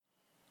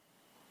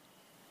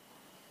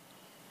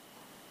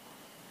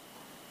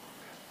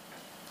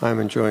I'm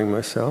enjoying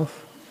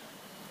myself.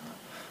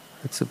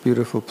 It's a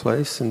beautiful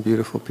place and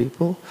beautiful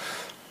people.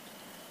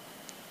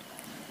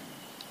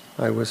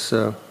 I was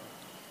the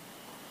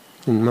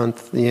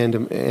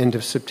end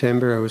of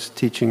September. I was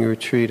teaching a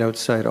retreat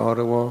outside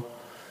Ottawa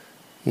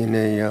in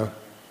a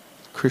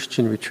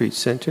Christian retreat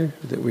center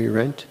that we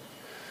rent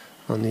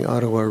on the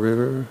Ottawa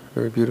River.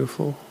 Very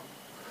beautiful.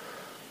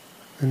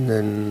 And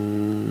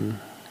then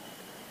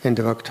end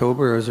of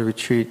October, I was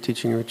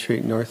teaching a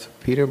retreat north of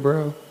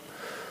Peterborough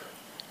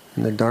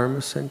in the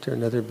Dharma Center,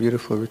 another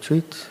beautiful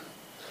retreat.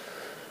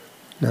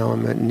 Now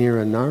I'm at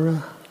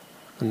Niranara,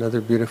 another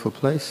beautiful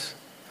place.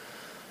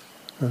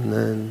 And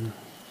then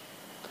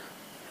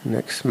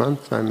next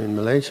month I'm in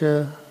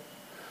Malaysia.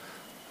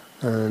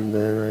 And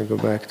then I go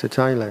back to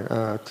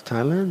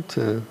Thailand,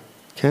 to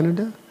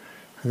Canada,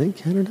 I think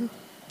Canada,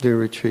 do a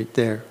retreat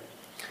there.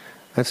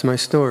 That's my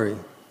story.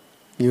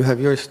 You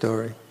have your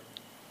story.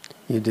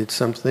 You did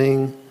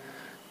something,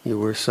 you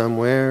were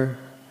somewhere,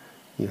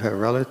 you have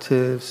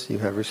relatives, you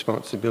have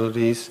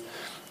responsibilities,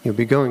 you'll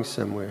be going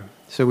somewhere.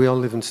 So we all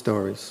live in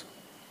stories.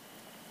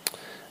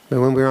 But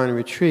when we're on a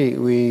retreat,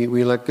 we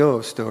let go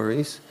of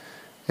stories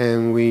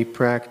and we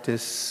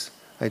practice,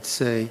 I'd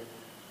say,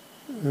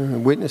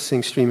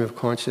 witnessing stream of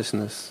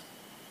consciousness.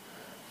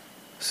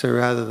 So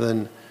rather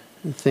than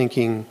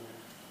thinking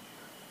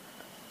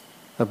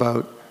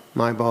about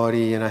my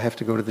body and I have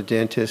to go to the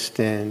dentist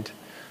and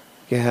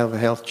have a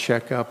health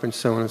checkup and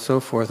so on and so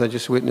forth, I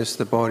just witness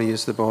the body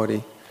as the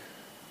body.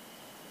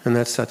 And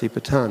that's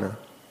Satipatthana.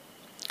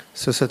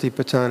 So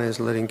Satipatthana is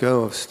letting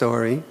go of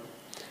story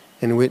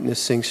and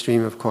witnessing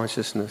stream of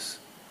consciousness.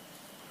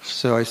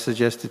 So I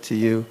suggested to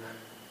you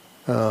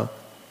a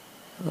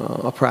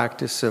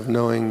practice of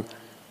knowing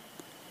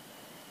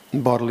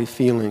bodily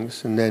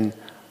feelings, and then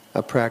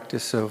a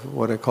practice of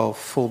what I call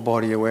full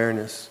body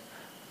awareness.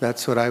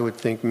 That's what I would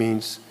think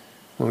means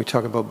when we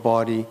talk about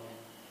body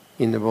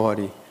in the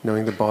body,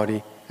 knowing the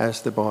body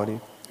as the body,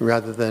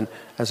 rather than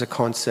as a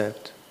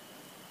concept.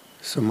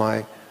 So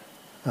my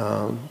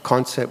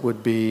concept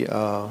would be,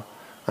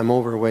 I'm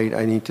overweight,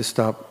 I need to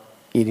stop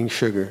eating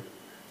sugar.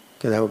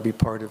 Okay, that would be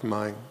part of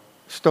my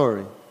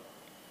story.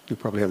 You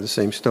probably have the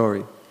same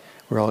story.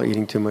 We're all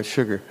eating too much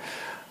sugar.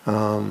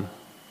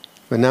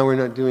 But now we're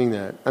not doing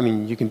that. I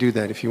mean, you can do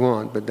that if you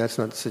want, but that's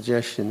not the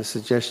suggestion. The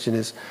suggestion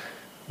is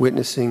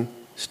witnessing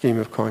stream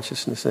of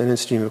consciousness. And in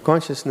stream of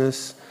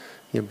consciousness,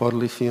 you have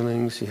bodily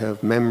feelings, you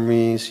have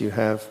memories, you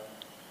have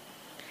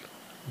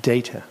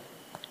data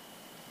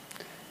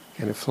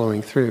kind of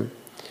flowing through.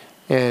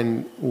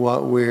 And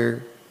what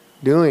we're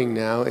doing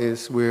now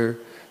is we're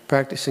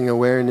practicing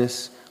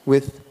awareness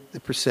with the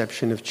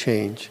perception of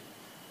change.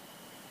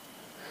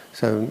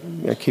 So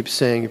I keep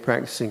saying you're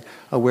practicing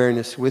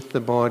awareness with the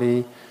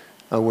body,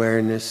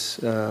 awareness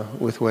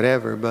with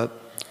whatever, but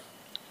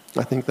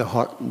I think the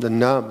heart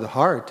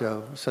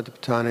of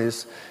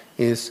Satipatthana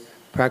is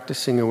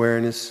practicing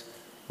awareness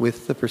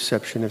with the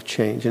perception of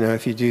change. And now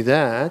if you do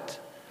that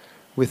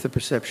with the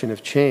perception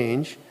of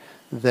change,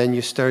 then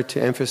you start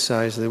to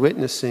emphasize the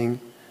witnessing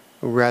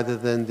rather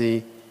than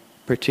the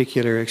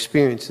particular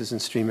experiences in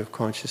stream of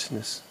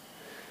consciousness.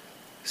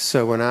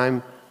 So when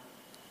I'm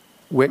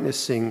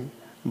witnessing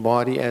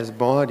body,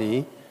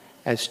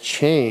 as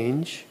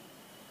change,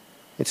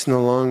 it's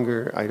no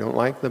longer, I don't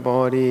like the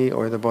body,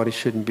 or the body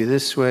shouldn't be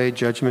this way,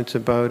 judgments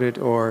about it,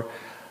 or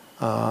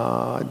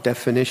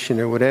definition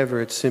or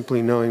whatever. It's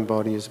simply knowing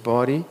body is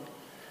body.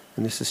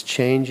 And this is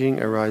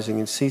changing, arising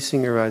and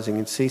ceasing, arising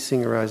and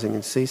ceasing, arising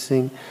and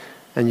ceasing.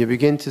 And you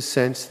begin to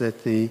sense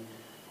that the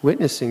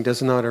witnessing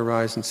does not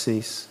arise and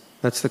cease.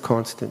 That's the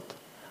constant.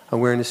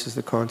 Awareness is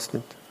the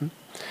constant.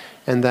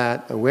 And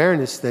that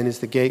awareness then is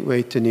the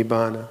gateway to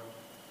Nibbana.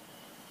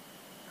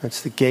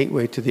 That's the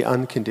gateway to the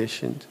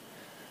unconditioned.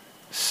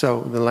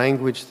 So the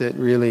language that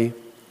really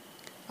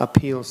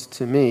appeals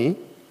to me,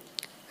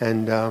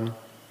 and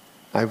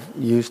I've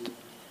used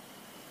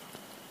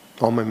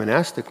all my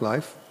monastic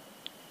life,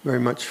 very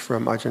much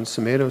from Ajahn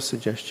Sumedho's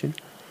suggestion.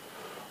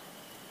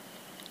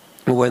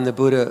 When the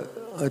Buddha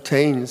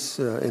attains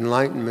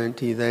enlightenment,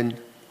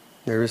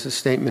 there is a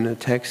statement in the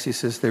text, he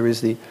says there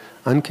is the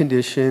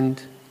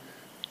unconditioned,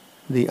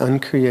 the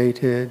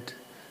uncreated,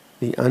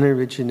 the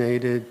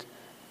unoriginated,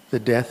 the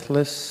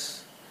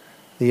deathless,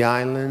 the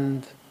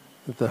island,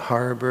 the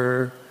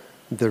harbor,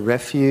 the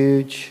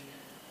refuge,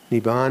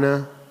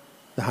 Nibbana,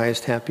 the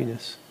highest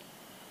happiness.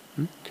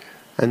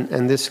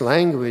 And this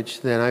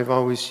language, then, I've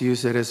always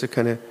used it as a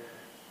kind of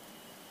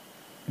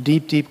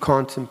deep, deep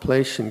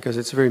contemplation, because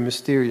it's a very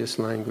mysterious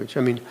language.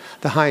 I mean,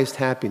 the highest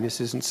happiness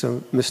isn't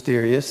so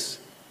mysterious.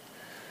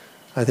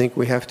 I think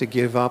we have to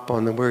give up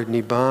on the word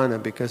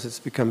Nibbana because it's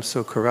become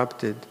so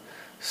corrupted.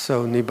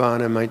 So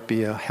Nibbana might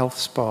be a health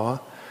spa,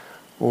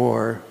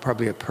 or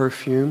probably a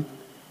perfume,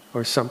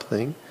 or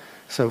something.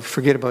 So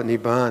forget about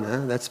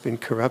Nibbana, that's been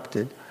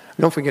corrupted.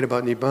 Don't forget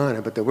about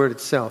Nibbana, but the word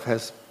itself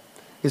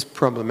is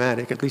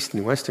problematic, at least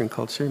in Western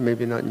culture,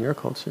 maybe not in your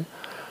culture.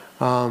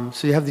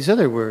 So you have these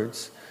other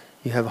words.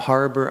 You have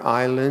harbor,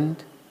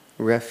 island,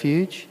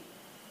 refuge,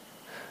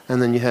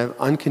 and then you have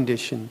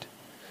unconditioned.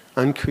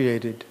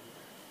 uncreated,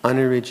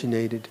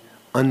 unoriginated,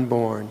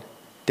 unborn,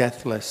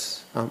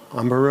 deathless.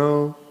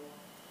 Amaro,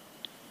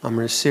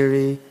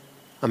 Amrasiri,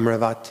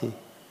 Amravati.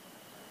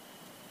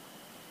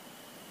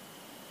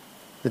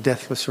 The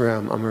deathless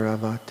realm,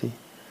 Amaravati.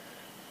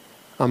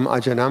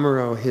 Ajahn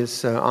Amaro,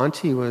 his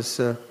auntie was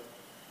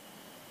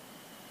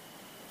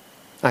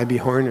I.B.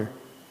 Horner.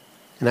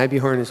 And I.B.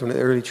 Horner is one of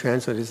the early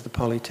translators of the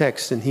Pali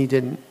text, and he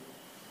didn't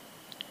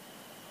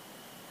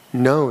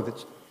know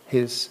that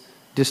his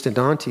distant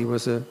auntie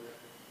was a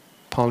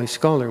Pali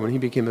scholar. When he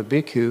became a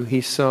bhikkhu,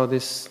 he saw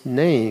this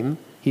name,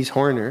 he's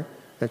Horner,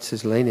 that's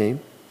his lay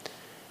name.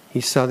 He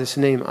saw this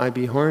name,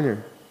 I.B.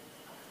 Horner,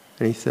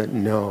 and he thought,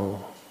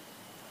 no,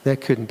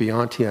 that couldn't be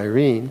Auntie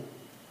Irene.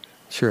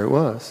 Sure it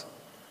was.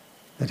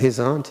 That his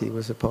auntie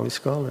was a Pali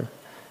scholar.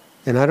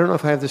 And I don't know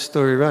if I have the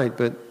story right,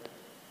 but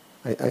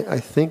I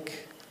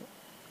think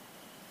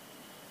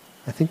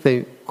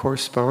they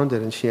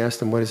corresponded, and she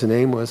asked him what his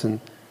name was,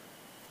 and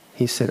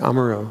he said,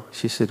 Amaro.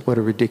 She said, what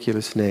a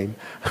ridiculous name.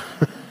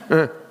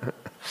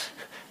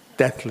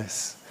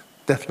 Deathless.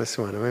 Deathless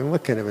one. I mean,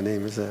 what kind of a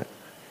name is that?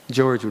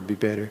 George would be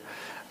better.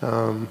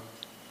 But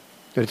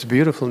it's a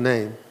beautiful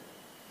name.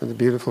 It's a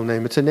beautiful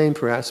name. It's a name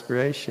for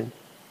aspiration.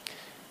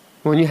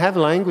 When you have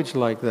language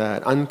like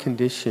that,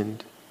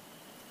 unconditioned,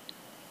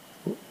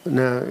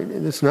 now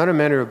it's not a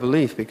matter of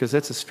belief, because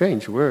that's a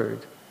strange word,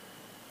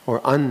 or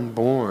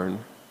unborn,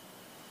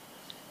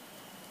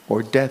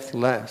 or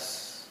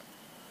deathless.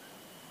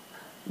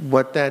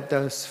 What that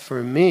does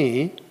for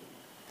me,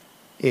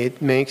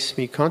 it makes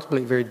me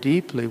contemplate very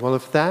deeply. Well,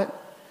 if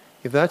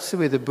that's the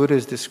way the Buddha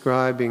is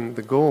describing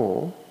the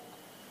goal,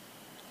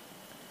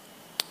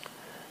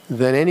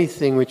 then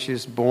anything which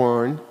is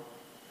born,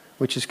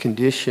 which is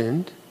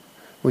conditioned,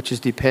 which is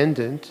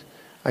dependent,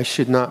 I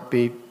should not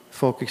be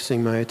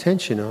focusing my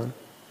attention on.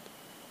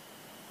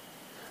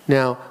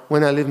 Now,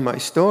 when I live my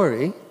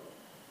story,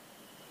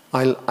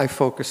 I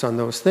focus on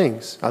those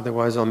things,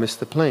 otherwise I'll miss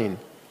the plane.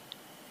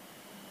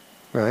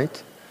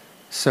 Right?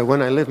 So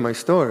when I live my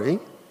story,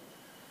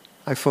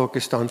 I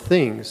focused on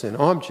things and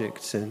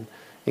objects and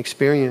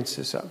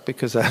experiences,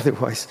 because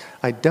otherwise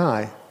I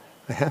die.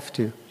 I have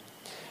to.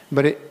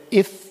 But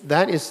if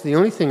that is the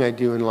only thing I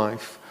do in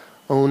life,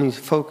 only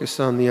focus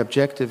on the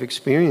objective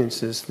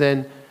experiences,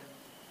 then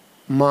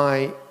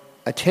my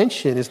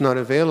attention is not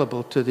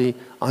available to the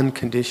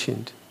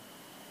unconditioned.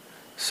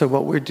 So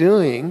what we're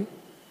doing,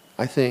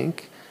 I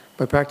think,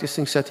 by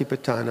practicing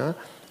Satipatthana,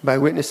 by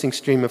witnessing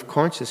stream of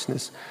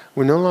consciousness,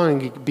 we're no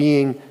longer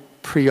being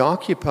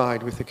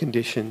preoccupied with the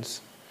conditions,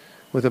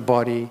 with the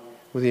body,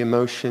 with the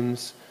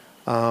emotions,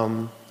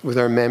 with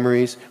our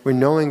memories. We're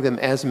knowing them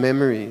as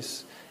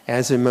memories,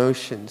 as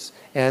emotions,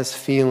 as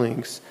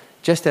feelings,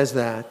 just as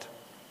that.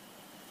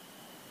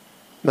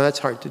 Now that's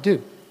hard to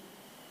do.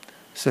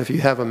 So if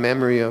you have a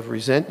memory of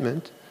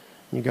resentment,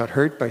 you got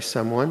hurt by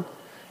someone,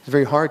 it's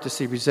very hard to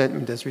see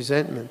resentment as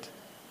resentment.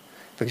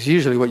 Because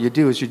usually what you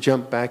do is you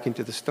jump back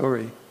into the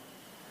story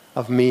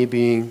of me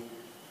being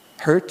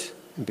hurt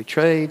and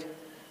betrayed,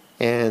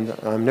 and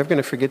I'm never going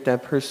to forget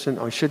that person.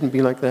 I shouldn't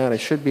be like that. I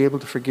should be able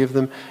to forgive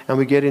them. And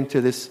we get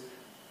into this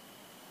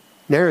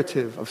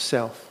narrative of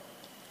self.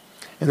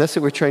 And that's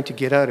what we're trying to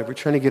get out of. We're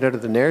trying to get out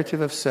of the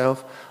narrative of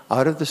self,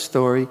 out of the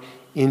story,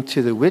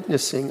 into the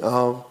witnessing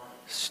of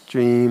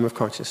stream of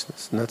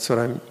consciousness. And that's what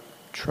I'm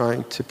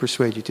trying to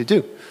persuade you to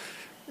do.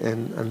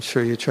 And I'm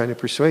sure you're trying to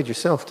persuade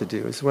yourself to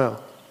do as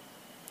well.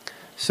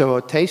 So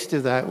a taste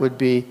of that would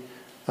be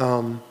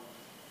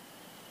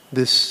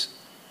this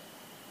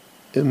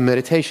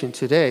meditation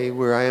today,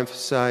 where I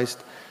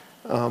emphasized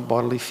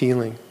bodily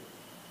feeling.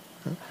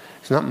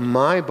 It's not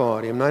my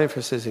body. I'm not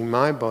emphasizing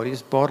my body.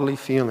 It's bodily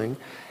feeling.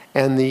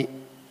 And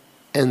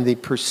the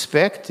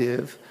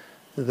perspective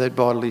that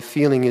bodily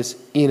feeling is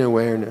in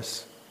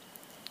awareness.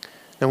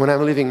 Now, when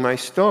I'm living my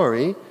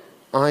story,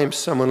 I am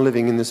someone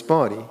living in this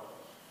body,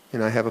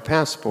 and I have a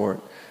passport,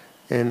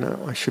 and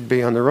I should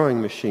be on the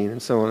rowing machine, and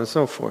so on and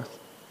so forth.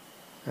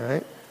 All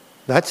right?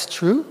 That's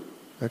true.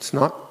 It's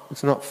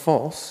not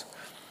false.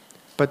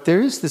 But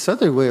there is this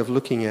other way of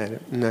looking at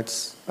it, and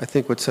that's, I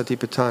think, what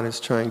Satipatthana is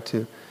trying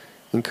to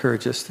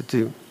encourage us to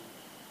do.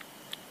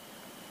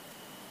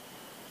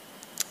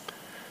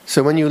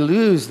 So when you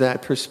lose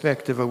that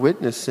perspective of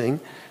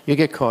witnessing, you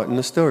get caught in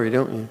the story,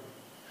 don't you?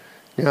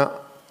 Now,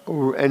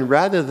 and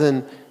rather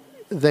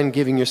than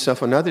giving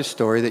yourself another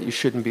story that you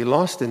shouldn't be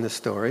lost in the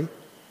story,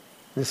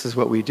 this is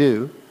what we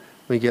do.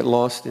 We get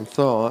lost in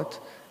thought,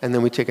 and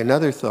then we take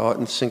another thought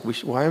and think,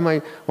 why am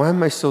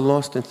I so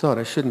lost in thought?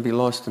 I shouldn't be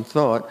lost in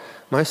thought.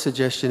 My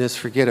suggestion is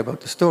forget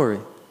about the story.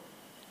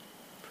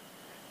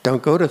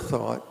 Don't go to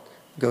thought,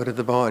 go to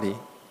the body.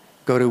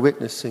 Go to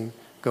witnessing,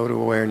 go to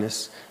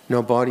awareness.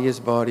 No, body is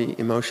body,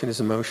 emotion is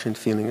emotion,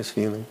 feeling is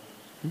feeling.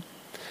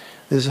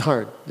 This is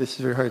hard. This is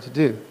very hard to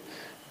do.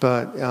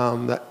 But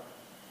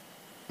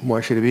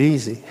why should it be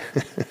easy?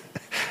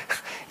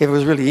 If it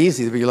was really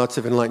easy, there'd be lots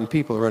of enlightened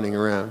people running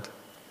around.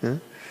 Yeah?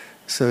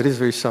 So it is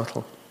very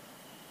subtle.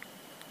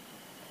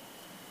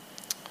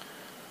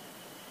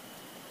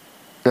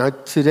 Now,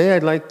 today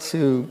I'd like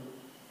to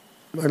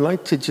I'd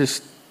like to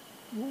just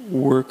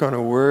work on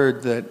a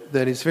word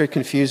that is very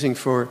confusing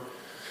for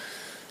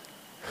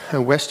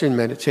Western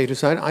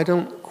meditators. I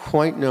don't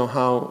quite know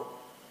how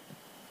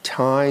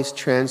Thais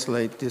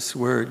translate this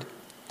word.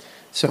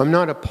 So I'm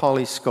not a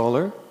Pali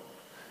scholar,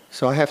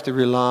 so I have to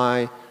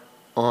rely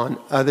on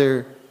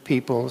other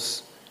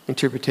people's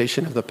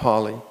interpretation of the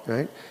Pali,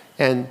 right?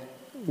 And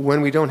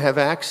when we don't have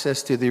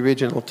access to the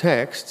original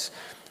texts,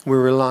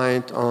 we're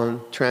reliant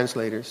on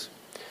translators.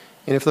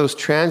 And if those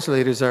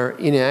translators are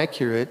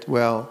inaccurate,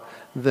 well,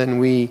 then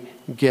we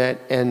get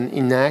an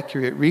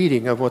inaccurate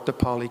reading of what the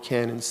Pali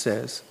Canon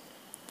says.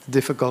 The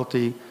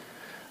difficulty,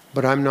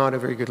 but I'm not a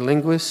very good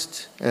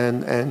linguist,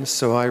 and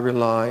so I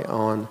rely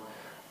on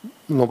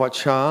Lobat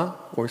Cha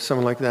or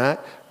someone like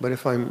that. But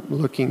if I'm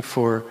looking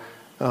for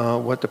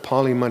what the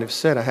Pali might have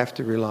said, I have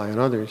to rely on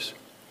others.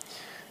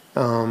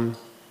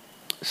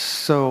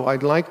 So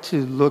I'd like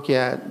to look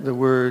at the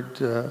word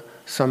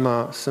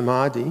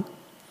Samadhi.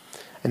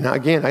 And now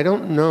again, I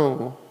don't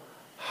know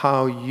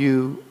how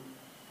you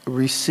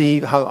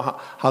receive,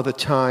 how the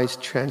Thais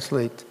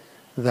translate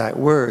that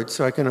word,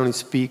 so I can only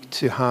speak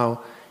to how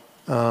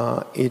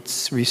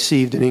it's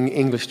received in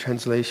English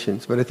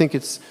translations. But I think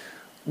it's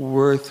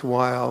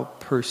worthwhile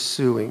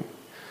pursuing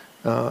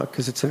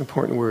because it's an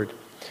important word.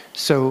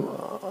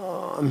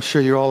 So I'm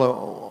sure you're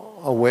all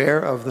aware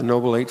of the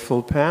Noble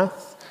Eightfold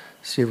Path.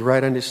 So you have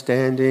right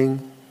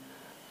understanding,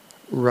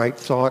 right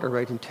thought or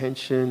right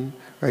intention,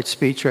 right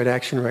speech, right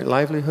action, right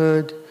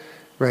livelihood,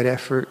 right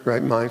effort,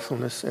 right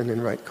mindfulness, and then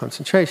right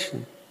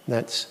concentration.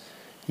 That's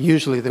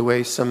usually the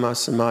way Samma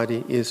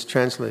Samadhi is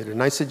translated.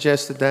 And I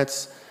suggest that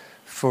that's,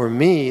 for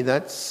me,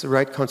 that's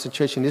right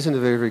concentration isn't a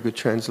very, very good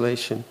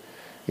translation.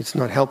 It's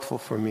not helpful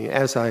for me.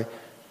 As I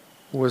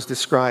was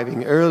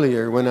describing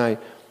earlier, when I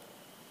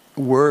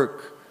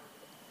work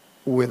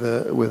when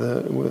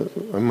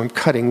I'm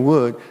cutting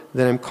wood,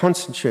 then I'm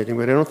concentrating,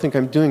 but I don't think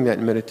I'm doing that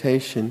in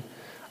meditation.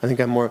 I think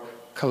I'm more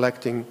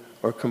collecting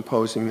or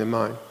composing the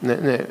mind.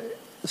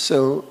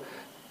 So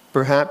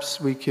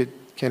perhaps we could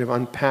kind of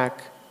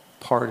unpack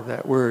part of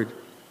that word.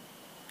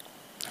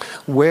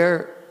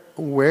 Where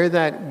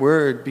that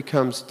word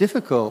becomes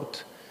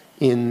difficult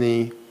in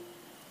the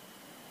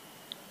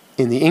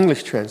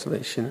English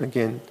translation,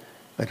 again,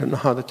 I don't know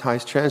how the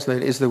Thais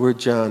translate it, is the word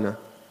jhana.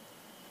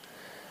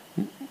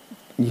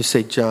 You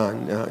say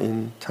John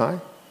in Thai?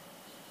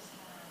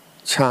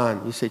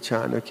 Chan, you say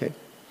Chan, okay.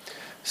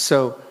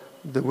 So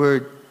the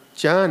word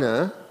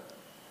jhana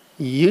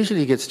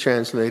usually gets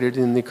translated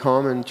in the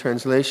common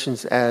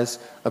translations as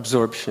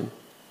absorption.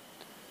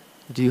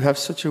 Do you have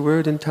such a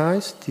word in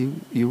Thais? Do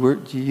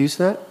you use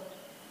that?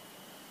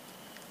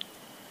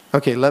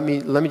 Okay, let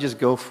me just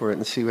go for it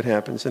and see what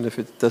happens, and if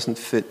it doesn't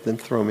fit, then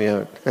throw me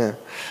out.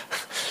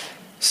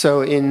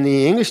 So in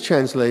the English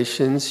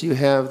translations, you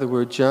have the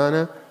word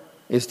jhana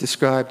is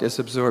described as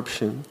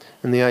absorption.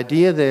 And the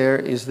idea there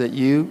is that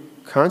you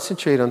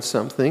concentrate on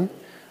something,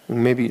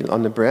 maybe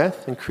on the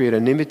breath, and create a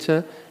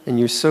nimitta, and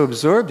you're so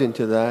absorbed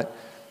into that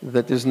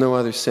there's no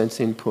other sense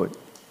input.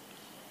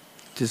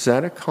 Is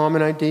that a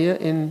common idea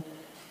in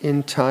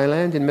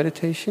Thailand in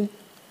meditation?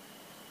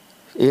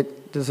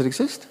 Does it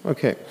exist?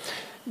 Okay.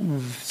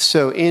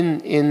 So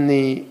in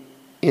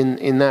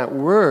that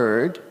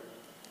word,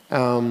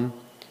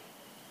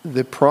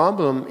 the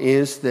problem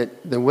is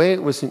that the way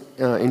it was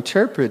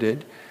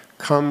interpreted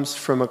comes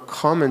from a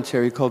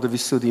commentary called the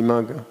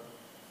Visuddhimagga.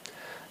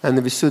 And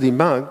the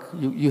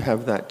Visuddhimagga, you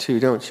have that too,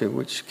 don't you?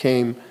 Which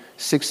came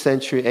 6th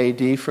century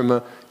AD from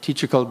a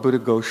teacher called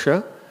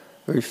Buddhaghosa,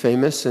 very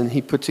famous, and he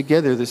put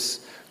together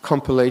this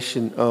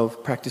compilation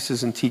of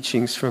practices and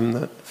teachings from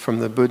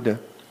the Buddha.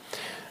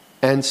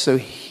 And so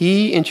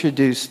he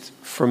introduced,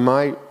 from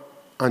my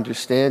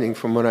understanding,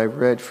 from what I've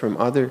read from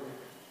other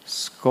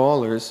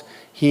scholars,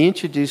 he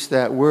introduced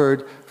that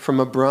word from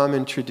a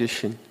Brahmin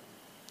tradition.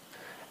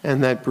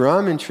 And that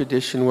Brahmin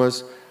tradition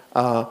was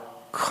a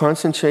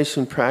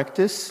concentration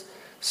practice,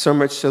 so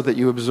much so that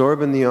you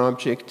absorb in the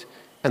object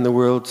and the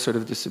world sort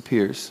of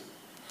disappears.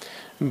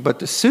 But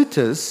the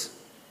suttas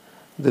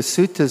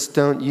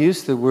don't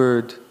use the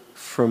word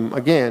from,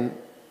 again,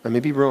 I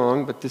may be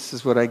wrong, but this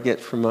is what I get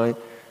from my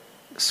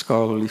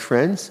scholarly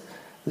friends.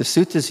 The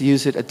suttas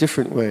use it a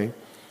different way.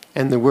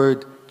 And the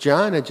word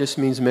jhana just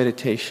means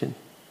meditation.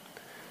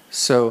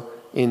 So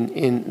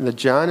in the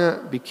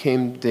jhana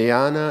became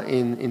dhyana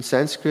in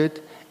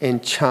Sanskrit,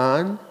 and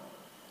chan,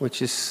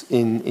 which is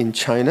in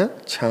China,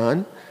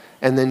 chan,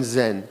 and then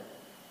zen.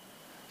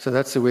 So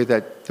that's the way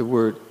that the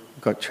word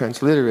got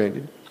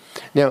transliterated.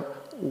 Now,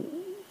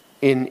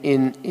 in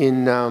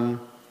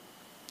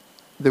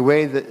the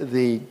way that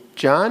the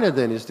jhana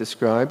then is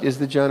described is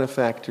the jhana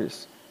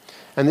factors.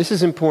 And this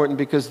is important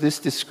because this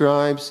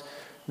describes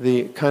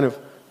the kind of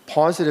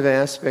positive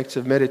aspects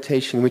of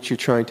meditation which you're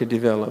trying to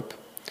develop.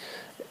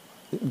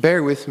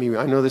 Bear with me,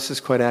 I know this is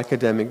quite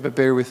academic, but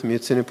bear with me,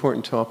 it's an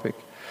important topic.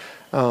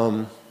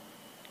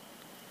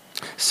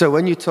 So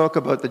when you talk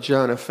about the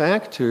jhana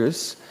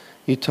factors,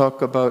 you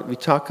talk about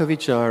vitaka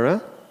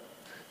vichara,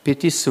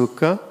 piti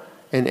sukha,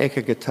 and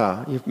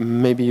ekagata.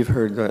 Maybe you've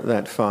heard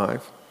that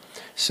 5.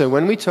 So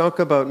when we talk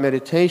about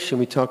meditation,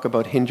 we talk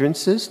about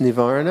hindrances,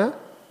 nivarana,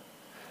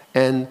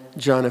 and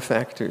jhana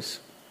factors.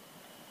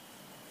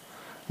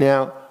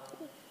 Now,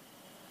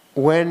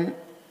 when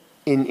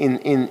in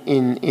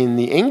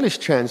the English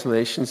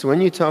translations,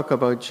 when you talk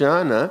about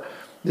jhana,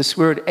 this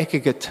word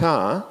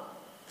ekagata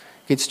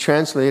gets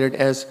translated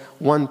as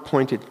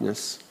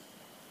one-pointedness.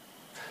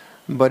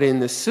 But in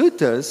the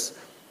suttas,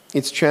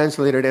 it's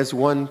translated as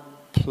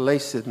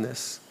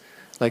one-placedness,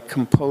 like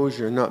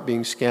composure, not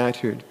being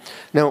scattered.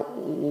 Now,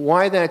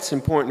 why that's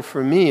important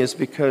for me is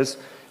because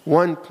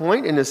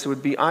one-pointedness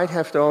would be, I'd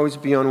have to always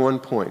be on one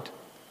point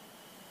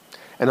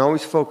and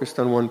always focused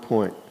on one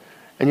point.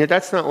 And yet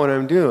that's not what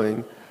I'm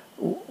doing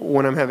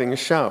when I'm having a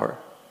shower,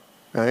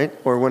 right?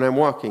 Or when I'm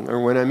walking,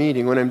 or when I'm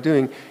eating. What I'm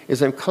doing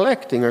is I'm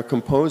collecting or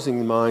composing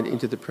the mind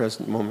into the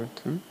present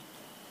moment.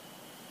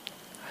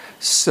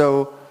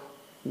 So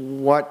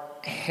what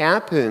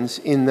happens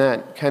in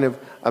that kind of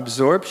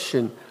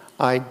absorption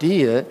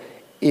idea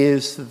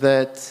is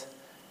that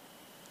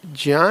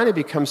jhana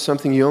becomes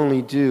something you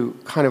only do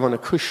kind of on a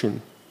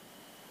cushion,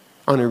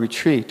 on a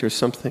retreat or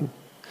something.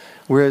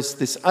 Whereas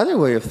this other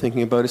way of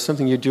thinking about it is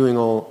something you're doing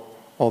all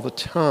the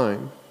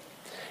time.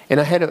 And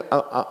I had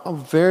a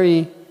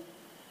very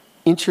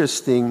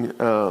interesting,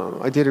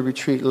 I did a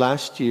retreat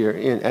last year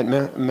at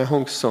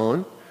Mahong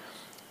Son,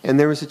 and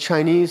there was a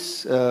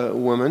Chinese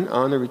woman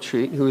on the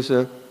retreat who's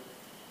a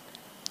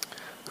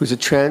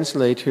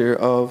translator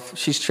of,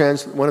 she's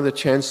one of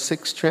the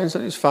 6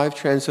 translators, 5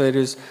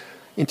 translators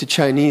into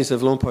Chinese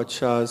of Luang Por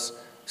Chah's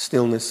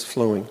Stillness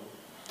Flowing.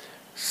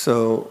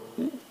 So,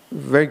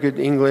 very good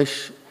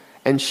English.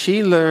 And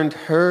she learned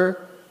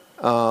her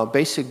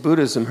basic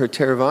Buddhism, her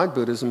Theravada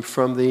Buddhism,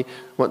 from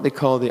what they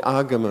call the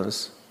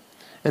Agamas.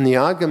 And the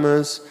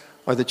Agamas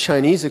are the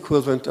Chinese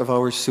equivalent of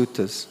our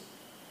suttas.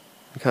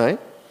 Okay?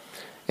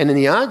 And in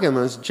the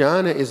Agamas,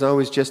 jhana is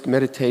always just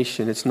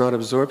meditation. It's not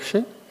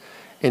absorption.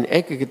 And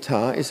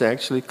ekagata is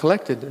actually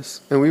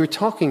collectedness. And we were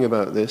talking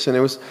about this, and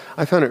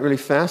I found it really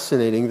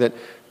fascinating that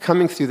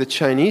coming through the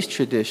Chinese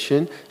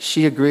tradition,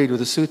 she agreed with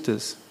the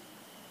suttas.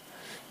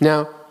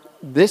 Now,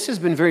 this has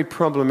been very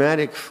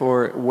problematic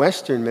for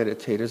Western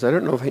meditators. I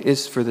don't know if it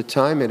is for the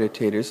Thai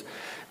meditators,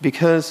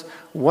 because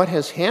what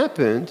has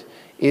happened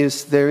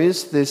is there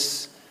is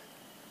this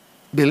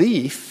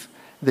belief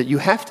that you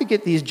have to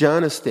get these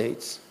jhana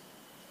states.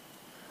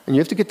 And you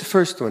have to get the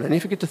first one, and you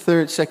have to get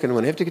the second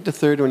one, you have to get the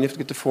third one, you have to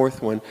get the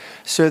fourth one.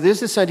 So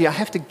there's this idea, I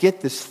have to get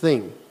this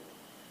thing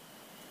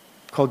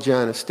called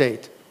jhana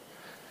state.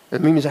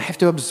 That means I have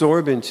to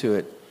absorb into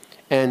it.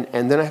 And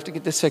then I have to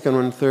get the second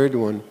one, third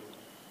one.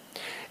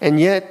 And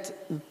yet,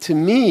 to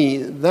me,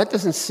 that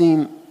doesn't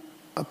seem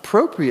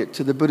appropriate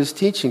to the Buddhist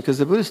teaching, because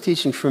the Buddhist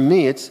teaching for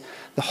me, it's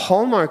the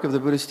hallmark of the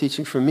Buddhist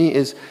teaching for me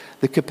is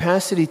the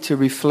capacity to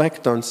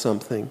reflect on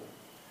something.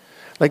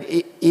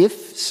 Like,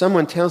 if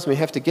someone tells me I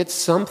have to get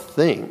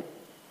something,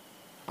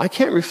 I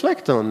can't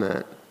reflect on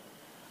that.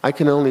 I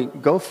can only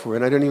go for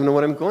it. I don't even know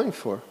what I'm going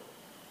for.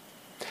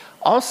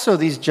 Also,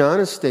 these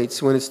jhana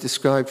states, when it's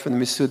described from the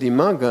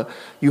Visuddhimagga,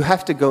 you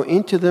have to go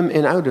into them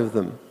and out of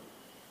them.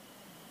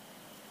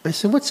 I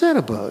said, what's that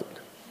about?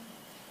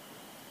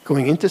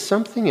 Going into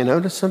something and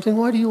out of something?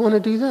 Why do you want to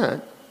do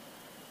that?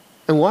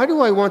 And why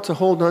do I want to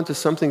hold on to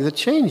something that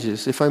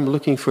changes if I'm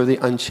looking for the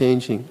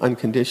unchanging,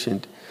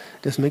 unconditioned?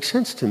 It doesn't make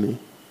sense to me.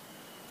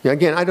 Yeah,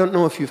 again, I don't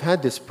know if you've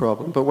had this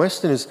problem, but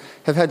Westerners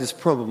have had this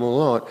problem a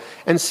lot.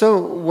 And so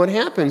what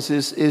happens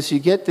is you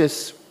get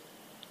this,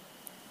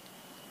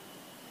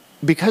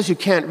 because you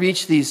can't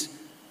reach these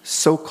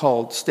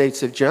so-called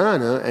states of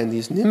jhana and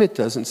these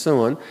nimittas and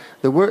so on,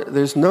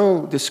 there's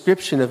no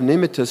description of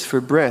nimittas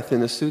for breath in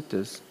the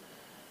suttas.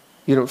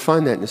 You don't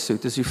find that in the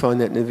suttas, you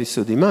find that in the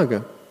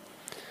Visuddhimagga.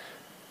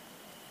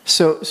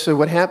 So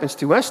what happens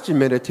to Western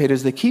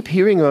meditators, they keep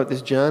hearing about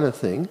this jhana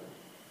thing,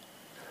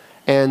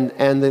 and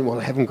then, well,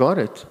 I haven't got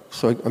it,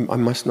 so I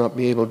must not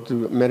be able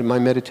to do my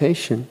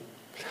meditation.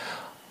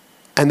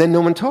 And then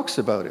no one talks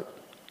about it,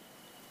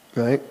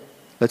 right?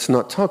 Let's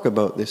not talk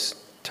about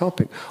this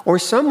topic. Or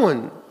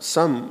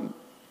some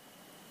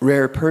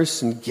rare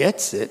person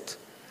gets it,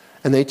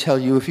 and they tell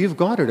you if you've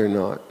got it or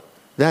not.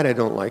 That I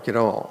don't like at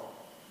all.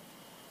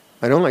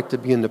 I don't like to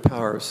be in the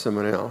power of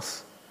someone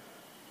else.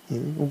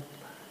 You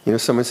know,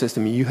 someone says to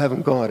me, you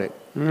haven't got it.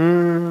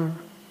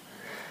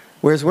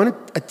 Whereas when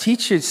a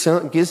teacher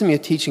gives me a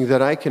teaching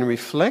that I can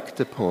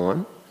reflect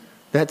upon,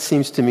 that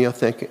seems to me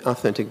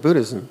authentic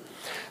Buddhism.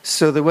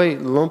 So the way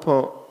Luang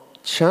Por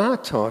Chah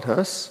taught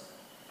us,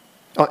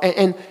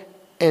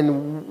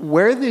 and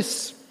where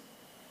this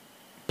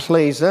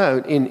plays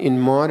out in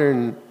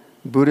modern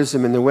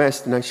Buddhism in the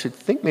West, and I should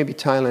think maybe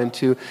Thailand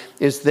too,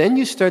 is then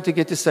you start to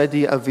get this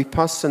idea of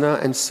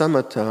vipassana and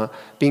samatha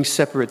being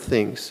separate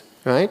things,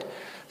 right?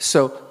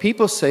 So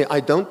people say,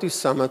 I don't do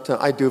samatha,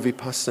 I do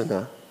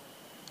vipassana.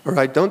 Or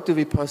I don't do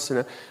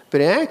vipassana. But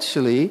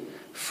actually,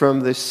 from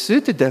the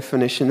sutta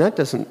definition, that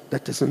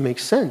doesn't make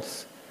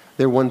sense.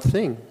 They're one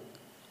thing.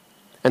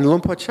 And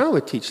Luang Por Chah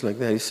would teach like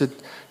that. He said,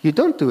 you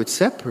don't do it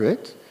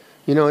separate.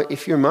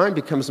 if your mind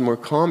becomes more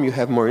calm, you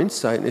have more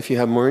insight. And if you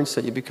have more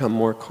insight, you become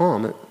more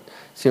calm.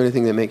 It's the only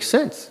thing that makes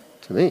sense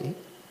to me.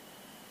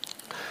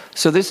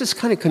 So there's this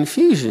kind of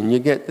confusion. You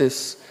get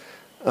this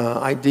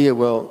idea,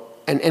 well,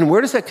 and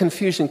where does that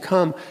confusion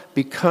come?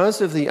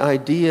 Because of the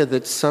idea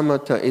that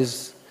samatha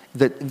is,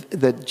 that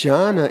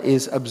jhana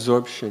is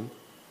absorption.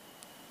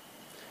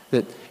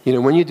 That,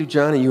 when you do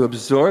jhana, you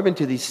absorb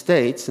into these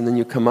states, and then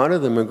you come out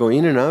of them or go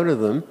in and out of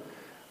them.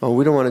 Oh,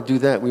 we don't want to do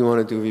that. We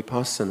want to do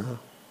vipassana.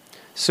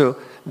 So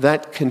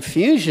that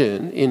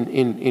confusion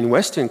in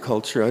Western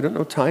culture, I don't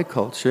know Thai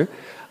culture,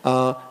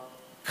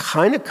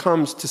 kind of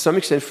comes to some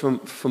extent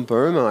from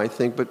Burma, I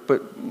think,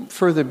 but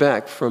further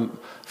back from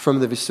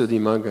the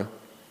Visuddhimagga.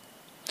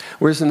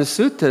 Whereas in the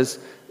suttas,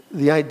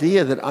 the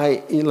idea that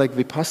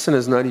vipassana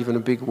is not even a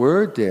big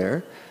word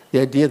there. The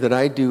idea that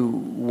I do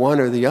one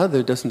or the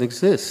other doesn't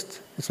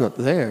exist. It's not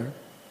there.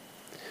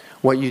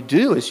 What you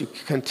do is you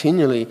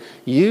continually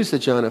use the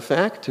jhana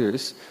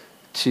factors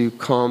to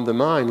calm the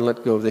mind and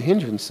let go of the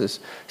hindrances.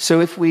 So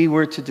if we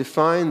were to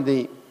define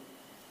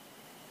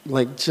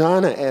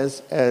jhana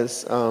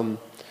as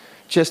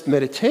just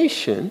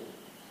meditation,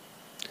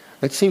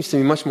 that seems to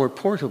be much more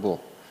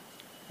portable,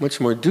 much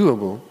more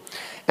doable.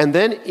 And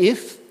then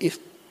if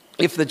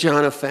the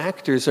jhana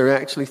factors are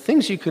actually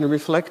things you can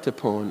reflect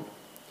upon,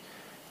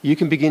 you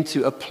can begin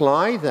to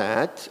apply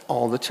that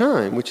all the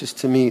time, which is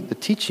to me the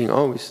teaching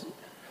always.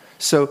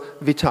 So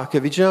vitakka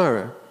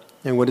vichara,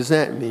 and what does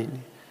that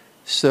mean?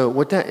 So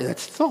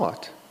that's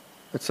thought.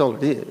 That's all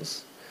it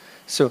is.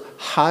 So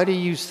how do you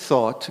use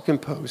thought to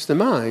compose the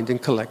mind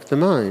and collect the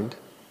mind?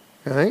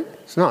 Right?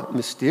 It's not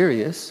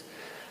mysterious.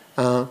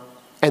 And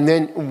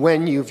then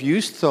when you've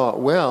used thought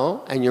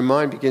well and your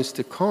mind begins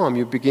to calm,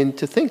 you begin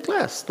to think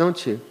less,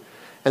 don't you?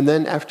 And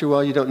then after a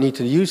while you don't need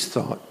to use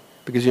thought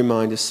because your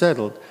mind is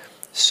settled.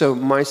 So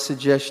my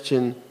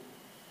suggestion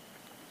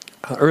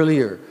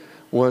earlier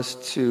was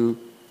to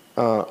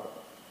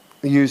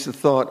use the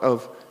thought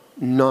of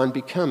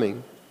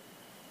non-becoming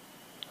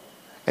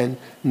and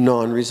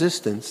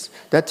non-resistance.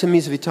 That to me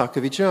is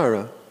vitakka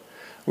vichara,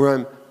 where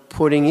I'm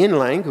putting in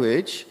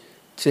language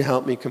to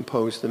help me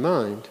compose the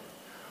mind.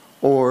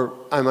 Or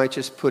I might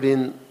just put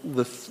in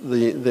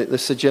the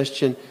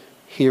suggestion,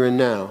 here and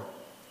now.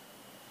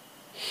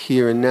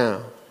 Here and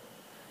now.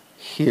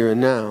 Here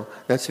and now.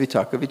 That's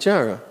vitakka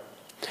vichara.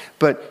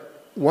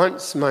 But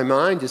once my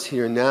mind is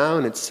here and now,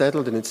 and it's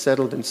settled, and it's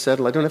settled, and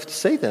settled, I don't have to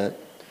say that.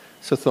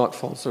 So thought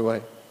falls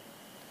away.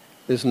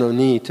 There's no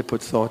need to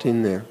put thought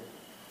in there.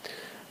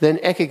 Then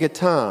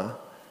ekaggata,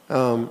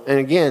 and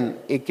again,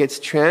 it gets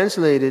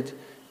translated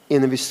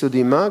in the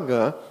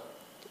Visuddhimagga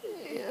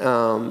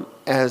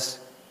as,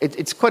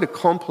 it's quite a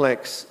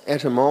complex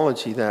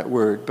etymology, that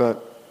word,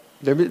 but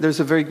there's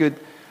a very good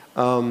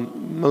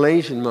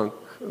Malaysian monk,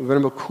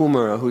 Venerable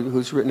Kumara,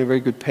 who's written a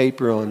very good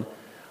paper on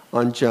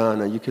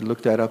jhana. You could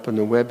look that up on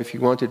the web if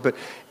you wanted. But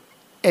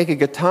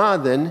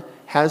ekaggata then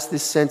has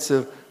this sense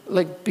of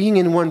like being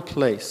in one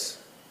place,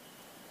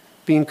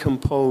 being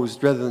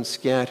composed rather than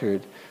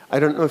scattered. I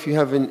don't know if you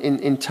have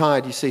in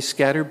Thai, do you say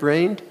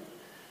scatterbrained?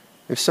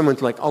 If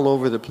someone's like all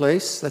over the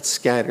place, that's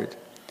scattered.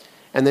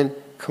 And then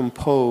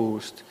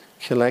composed,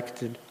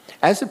 collected,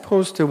 as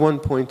opposed to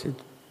one-pointed.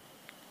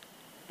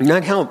 And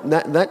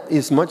that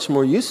is much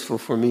more useful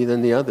for me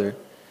than the other.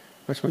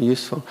 Much more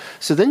useful.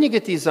 So then you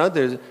get these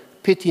others,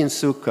 piti and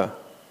sukha,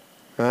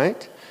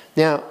 right?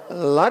 Now, a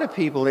lot of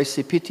people, they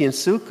see piti and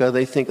sukha,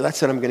 they think,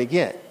 that's what I'm going to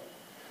get.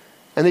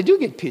 And they do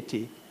get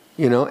piti,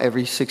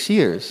 every 6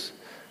 years.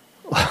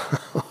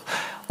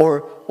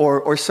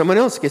 or someone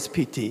else gets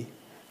piti.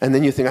 And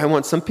then you think, I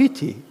want some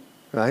piti,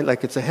 right?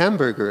 Like it's a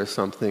hamburger or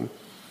something.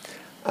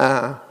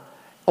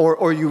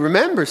 Or you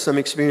remember some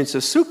experience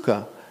of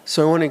sukha.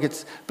 So I want to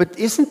get... But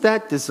isn't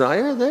that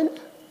desire then?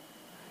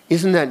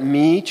 Isn't that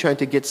me trying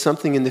to get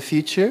something in the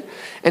future?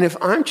 And if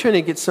I'm trying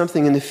to get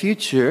something in the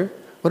future,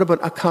 what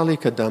about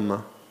akalika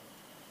dhamma?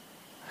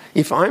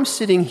 If I'm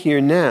sitting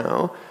here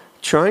now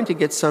trying to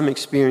get some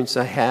experience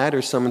I had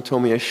or someone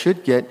told me I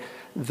should get,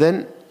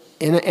 then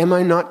am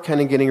I not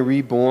kind of getting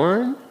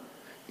reborn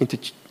into,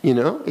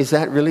 is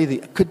that really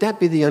could that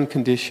be the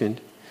unconditioned?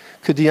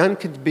 Could the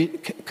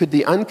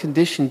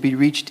unconditioned be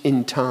reached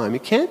in time?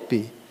 It can't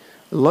be,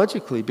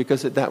 logically,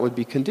 because that would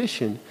be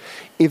conditioned.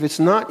 If it's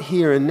not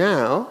here and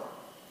now,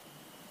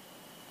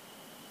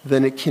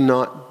 then it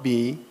cannot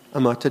be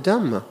amata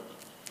dhamma.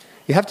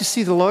 You have to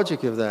see the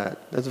logic of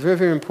that. That's very,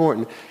 very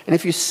important. And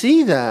if you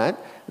see that,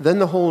 then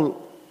the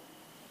whole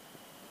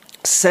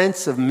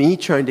sense of me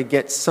trying to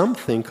get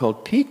something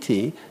called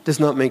piti does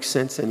not make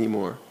sense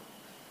anymore.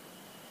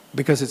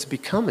 Because it's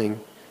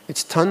becoming,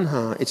 it's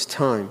tanha, it's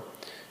time.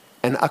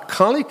 And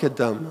akalika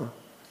dhamma,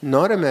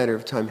 not a matter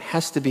of time,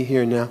 has to be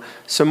here now.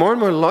 So more and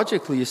more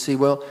logically you see,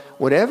 well,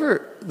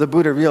 whatever the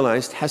Buddha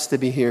realized has to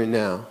be here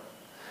now.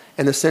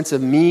 And the sense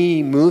of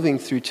me moving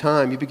through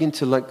time, you begin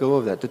to let go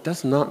of that. That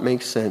does not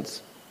make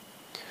sense.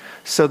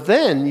 So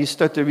then you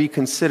start to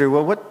reconsider,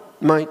 well,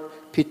 what might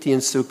piti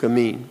and sukha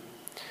mean?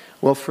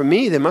 Well, for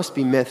me, there must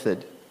be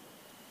method.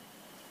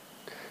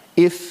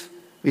 If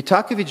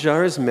vitakka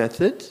vichara's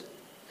method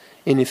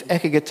And if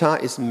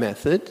ekagata is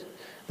method,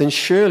 then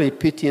surely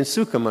piti and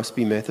sukha must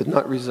be method,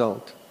 not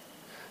result.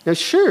 Now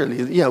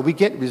surely, yeah, we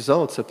get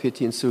results of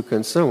piti and sukha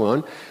and so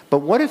on, but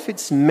what if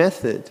it's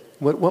method?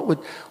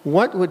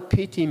 What would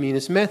piti mean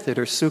as method,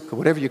 or sukha,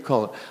 whatever you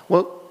call it?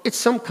 Well, it's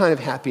some kind of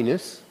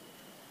happiness,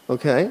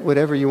 okay?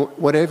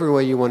 Whatever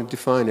way you want to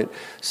define it.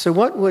 So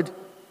what would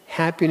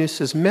happiness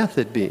as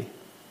method be?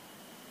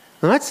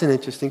 Now that's an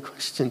interesting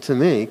question to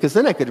me, because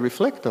then I could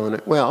reflect on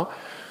it. Well,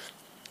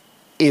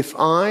 if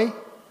I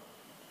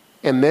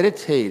am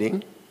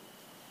meditating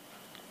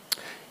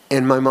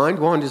and my mind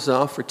wanders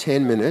off for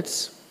 10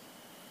 minutes,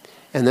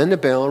 and then the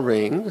bell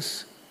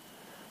rings,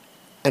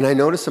 and I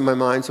notice that my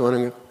mind's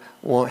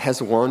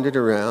has wandered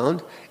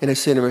around, and I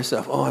say to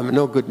myself, oh, I'm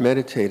no good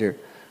meditator.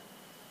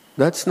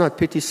 That's not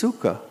piti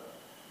sukha.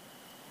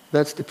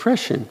 That's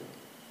depression.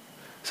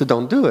 So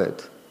don't do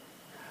it.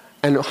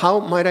 And how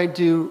might I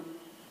do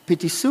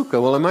piti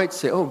sukha? Well, I might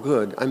say, oh,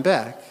 good, I'm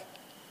back.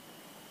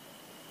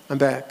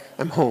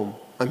 I'm home,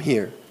 I'm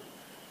here.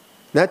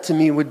 That to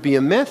me would be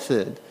a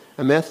method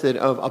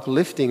of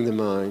uplifting the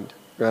mind,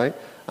 right?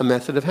 A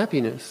method of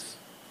happiness.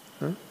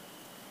 Right?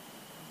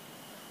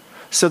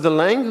 So the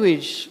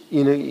language,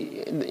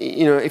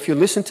 if you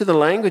listen to the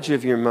language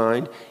of your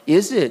mind,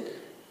 is it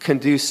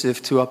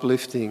conducive to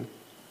uplifting?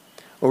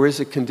 Or is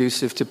it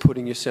conducive to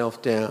putting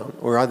yourself down,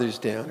 or others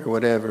down, or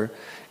whatever?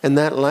 And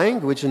that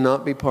language will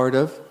not be part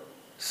of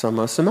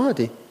Samma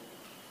Samadhi.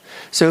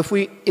 So if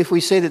we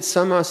say that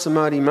Samma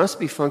Samadhi must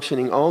be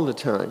functioning all the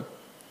time,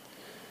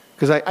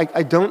 because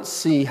I don't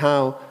see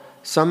how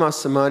Samma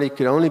Samadhi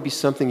could only be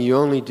something you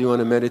only do on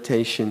a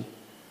meditation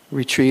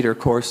retreat or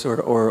course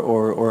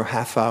or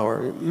half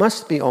hour. It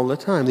must be all the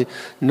time. The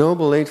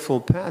Noble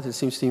Eightfold Path, it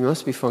seems to me,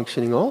 must be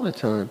functioning all the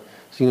time.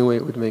 So in a way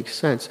it would make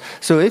sense.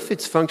 So if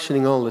it's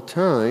functioning all the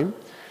time,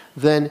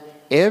 then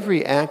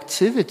every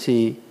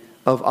activity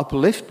of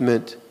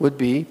upliftment would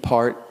be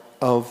part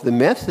of the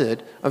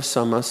method of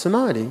Samma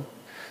Samadhi.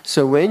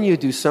 So when you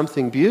do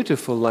something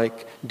beautiful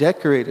like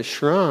decorate a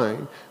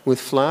shrine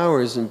with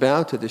flowers and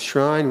bow to the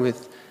shrine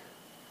with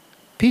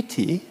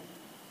piti,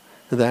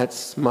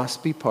 that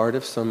must be part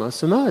of Samma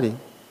Samadhi.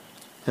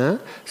 Huh?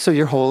 So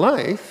your whole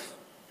life,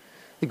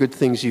 the good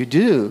things you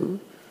do,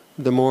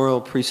 the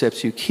moral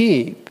precepts you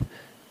keep,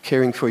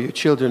 caring for your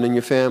children and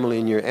your family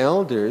and your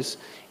elders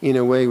in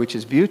a way which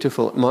is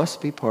beautiful, it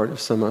must be part of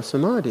Samma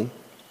Samadhi.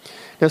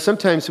 Now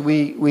sometimes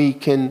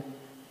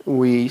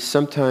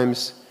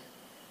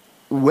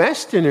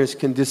Westerners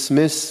can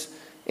dismiss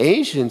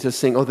Asians as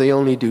saying, oh, they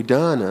only do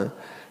dana.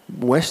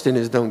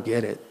 Westerners don't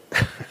get it.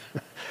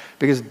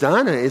 Because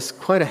dana is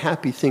quite a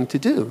happy thing to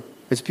do.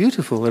 It's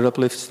beautiful, it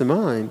uplifts the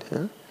mind.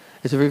 Huh?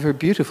 It's a very, very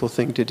beautiful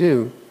thing to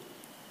do.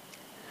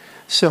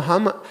 So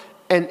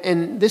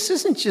and this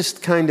isn't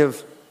just kind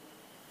of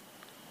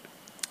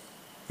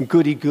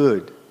goody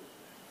good.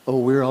 Oh,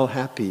 we're all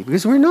happy.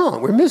 Because we're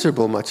not. We're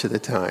miserable much of the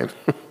time.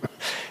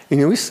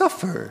 We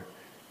suffer.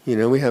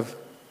 We have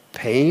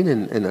pain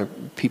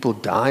and people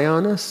die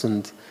on us,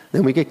 and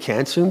then we get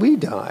cancer and we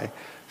die.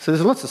 So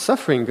there's lots of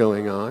suffering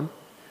going on.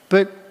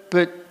 But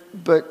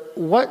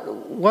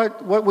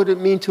what would it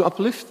mean to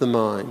uplift the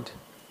mind?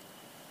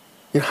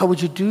 How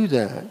would you do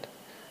that?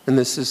 And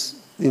this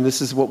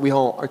is what we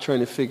all are trying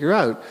to figure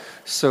out.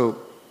 So,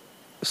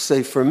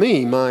 say for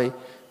me,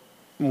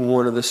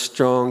 one of the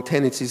strong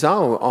tendencies I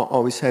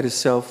always had is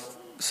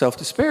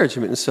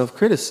self-disparagement and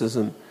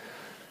self-criticism.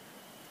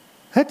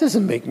 That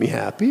doesn't make me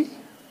happy,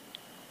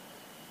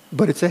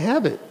 but it's a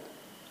habit.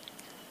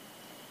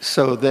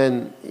 So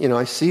then,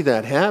 I see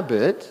that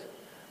habit,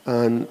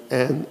 and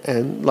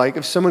like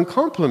if someone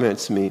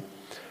compliments me,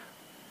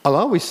 I'll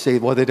always say,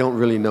 well, they don't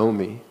really know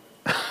me.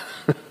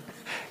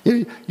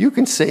 You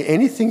can say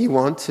anything you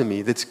want to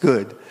me that's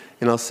good,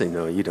 and I'll say,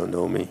 no, you don't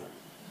know me.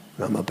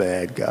 I'm a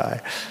bad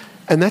guy.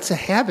 And that's a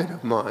habit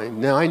of mine.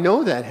 Now, I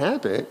know that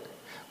habit,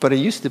 but I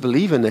used to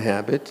believe in the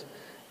habit,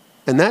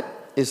 and that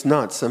is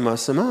not Samma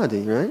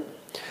Samadhi, right?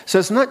 So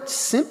it's not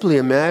simply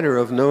a matter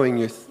of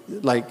knowing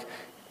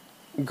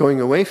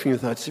going away from your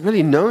thoughts. It's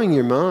really knowing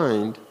your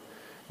mind,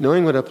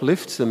 knowing what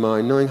uplifts the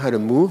mind, knowing how to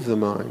move the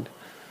mind.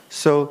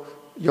 So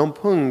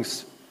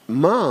Yongpung's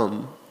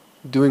mom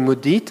doing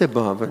mudita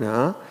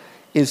bhavana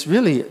is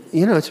really,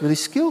 it's really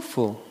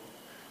skillful.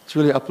 It's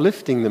really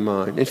uplifting the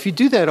mind. If you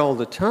do that all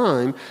the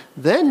time,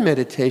 then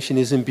meditation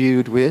is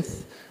imbued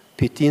with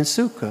piti and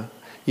sukha.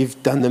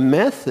 You've done the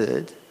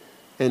method,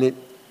 and it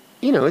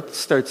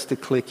starts to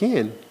click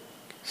in.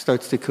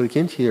 Starts to click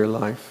into your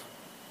life.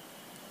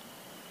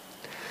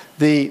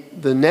 The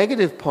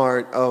negative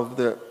part of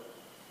the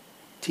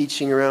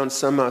teaching around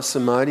Samma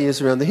Samadhi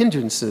is around the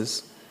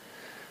hindrances.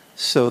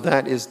 So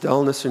that is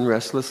dullness and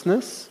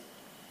restlessness,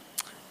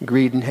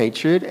 greed and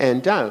hatred,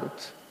 and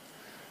doubt.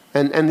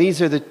 And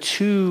these are the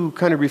two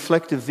kind of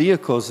reflective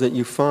vehicles that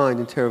you find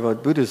in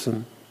Theravada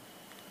Buddhism.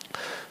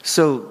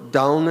 So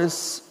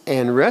dullness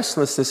and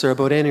restlessness are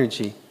about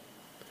energy.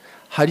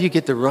 How do you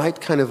get the right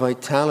kind of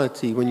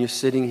vitality when you're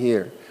sitting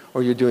here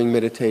or you're doing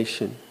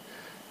meditation?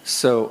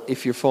 So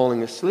if you're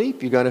falling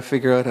asleep, you've got to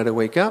figure out how to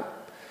wake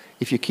up.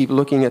 If you keep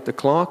looking at the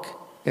clock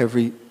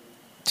every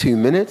 2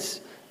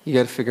 minutes, you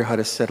got to figure out how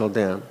to settle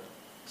down.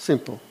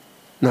 Simple.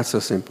 Not so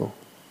simple.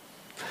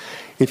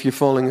 If you're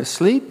falling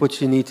asleep,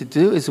 what you need to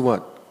do is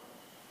what?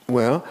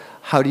 Well,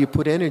 how do you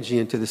put energy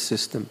into the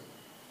system?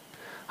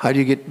 How do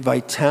you get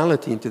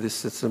vitality into the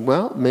system?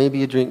 Well, maybe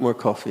you drink more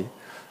coffee.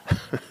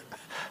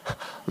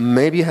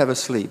 Maybe you have a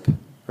sleep,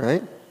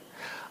 right?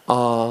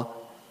 And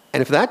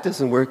if that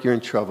doesn't work, you're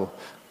in trouble,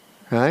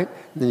 right?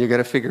 Then you got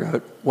to figure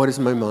out, what is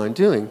my mind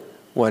doing?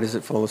 Why does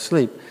it fall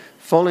asleep?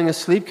 Falling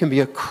asleep can be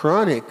a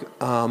chronic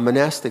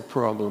monastic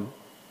problem.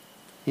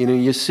 You know,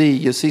 you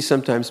see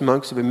sometimes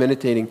monks who've been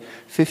meditating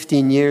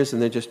 15 years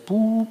and they're just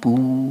boo,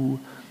 boo,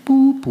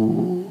 boo,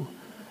 boo.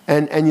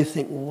 And you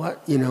think,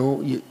 what, you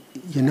know,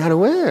 you're not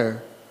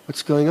aware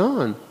what's going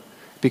on.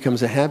 It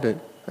becomes a habit,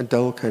 a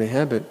dull kind of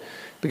habit.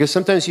 Because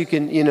sometimes you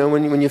can, you know,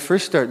 when you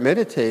first start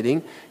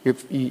meditating,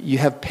 you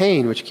have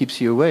pain which keeps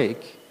you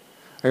awake.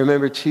 I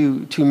remember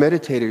two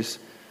meditators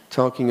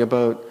talking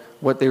about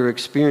what they were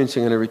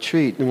experiencing on a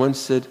retreat. And one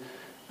said,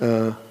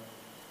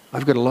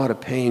 I've got a lot of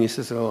pain. He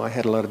says, oh, I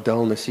had a lot of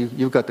dullness.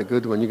 You've got the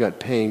good one. You got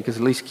pain, because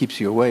at least it keeps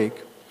you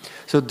awake.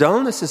 So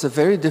dullness is a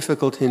very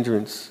difficult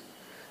hindrance.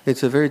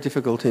 It's a very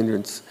difficult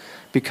hindrance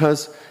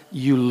because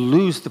you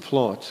lose the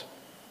plot.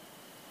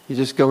 You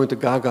just go into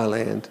gaga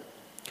land.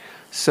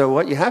 So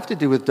what you have to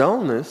do with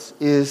dullness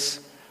is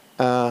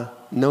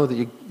know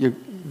that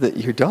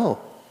you're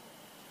dull.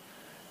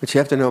 What you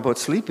have to know about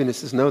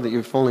sleepiness is know that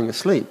you're falling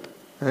asleep.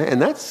 Right?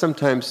 And that's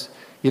sometimes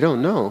you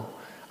don't know.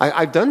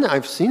 I've done that.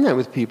 I've seen that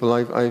with people.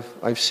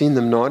 I've seen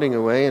them nodding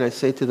away, and I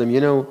say to them, you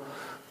know,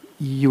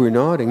 you were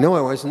nodding. No,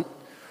 I wasn't.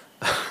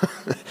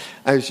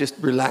 I was just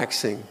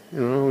relaxing.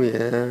 Oh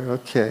yeah,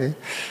 okay.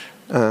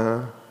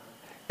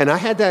 And I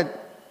had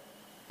that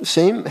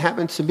same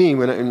happen to me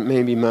when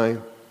maybe my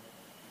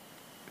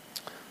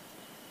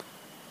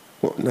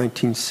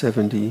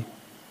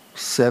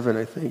 1977,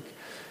 I think.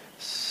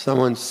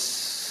 Someone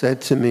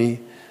said to me,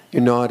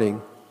 "You're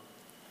nodding."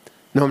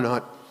 No, I'm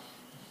not.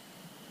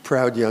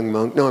 Proud young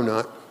monk. No, I'm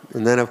not.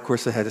 And then, of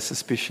course, I had a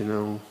suspicion.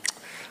 Oh,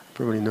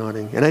 probably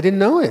nodding. And I didn't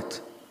know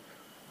it.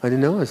 I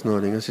didn't know I was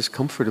nodding. I was just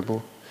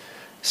comfortable.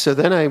 So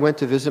then I went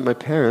to visit my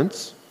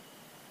parents.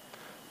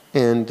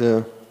 And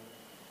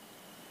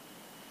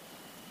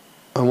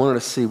I wanted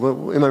to see,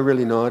 am I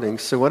really nodding?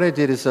 So what I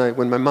did is,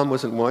 when my mom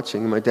wasn't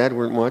watching, and my dad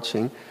weren't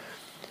watching,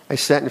 I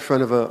sat in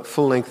front of a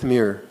full-length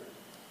mirror.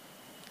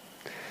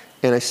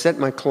 And I set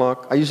my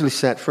clock. I usually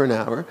sat for an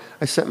hour.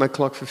 I set my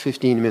clock for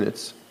 15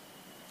 minutes.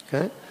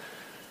 Okay?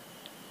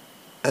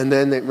 And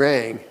then it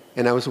rang,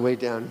 and I was way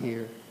down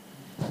here.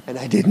 And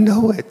I didn't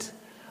know it.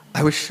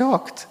 I was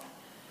shocked.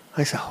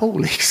 I said,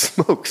 holy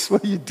smokes,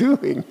 what are you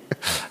doing?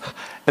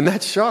 And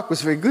that shock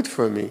was very good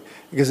for me,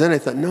 because then I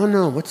thought,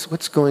 no,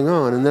 what's going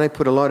on? And then I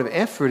put a lot of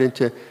effort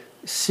into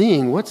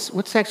seeing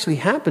what's actually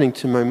happening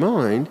to my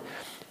mind.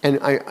 And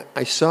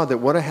I saw that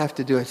what I have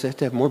to do is I have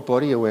to have more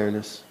body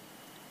awareness.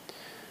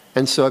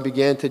 And so I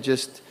began to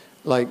just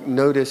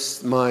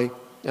notice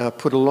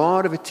put a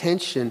lot of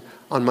attention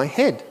on my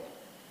head.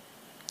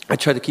 I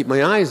try to keep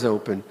my eyes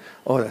open.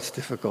 Oh, that's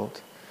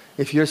difficult.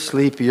 If you're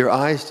sleepy, your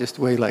eyes just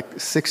weigh like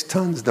 6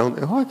 tons, don't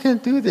they? Oh, I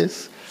can't do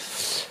this.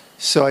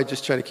 So I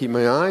just try to keep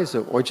my eyes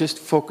open, or just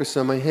focus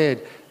on my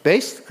head.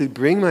 Basically,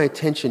 bring my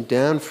attention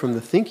down from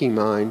the thinking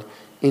mind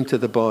into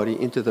the body,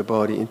 into the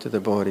body, into the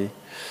body.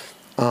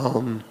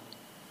 And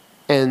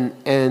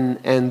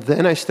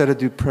then I started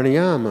to do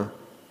pranayama,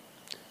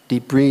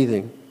 deep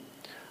breathing,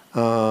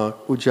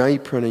 Ujjayi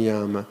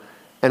pranayama.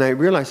 And I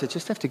realized I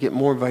just have to get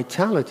more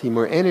vitality,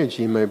 more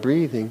energy in my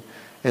breathing.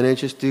 And I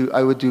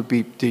would do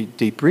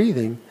deep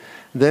breathing.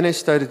 Then I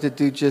started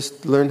to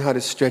just learn how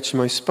to stretch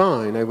my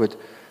spine. I would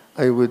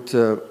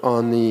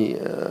on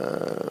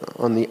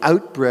the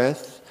out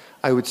breath,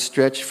 I would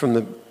stretch from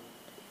the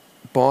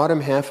bottom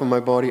half of my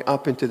body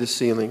up into the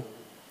ceiling.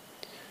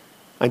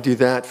 I do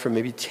that for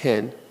maybe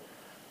 10.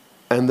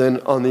 And then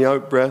on the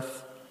out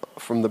breath,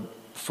 from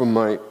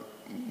my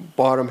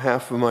bottom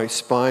half of my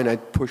spine,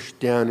 I'd push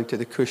down into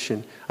the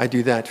cushion. I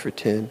do that for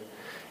 10.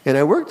 And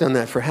I worked on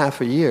that for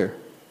half a year,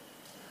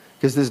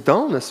 because this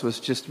dullness was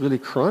just really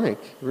chronic,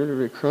 really,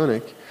 really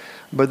chronic.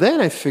 But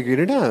then I figured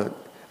it out.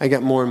 I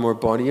got more and more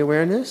body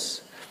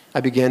awareness.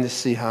 I began to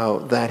see how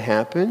that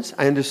happens.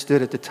 I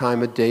understood at the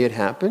time of day it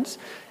happens.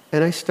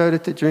 And I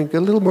started to drink a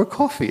little more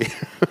coffee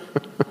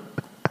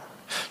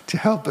to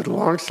help it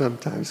along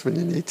sometimes when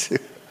you need to.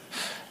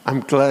 I'm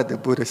glad the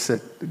Buddha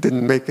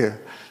didn't make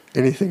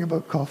anything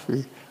about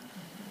coffee.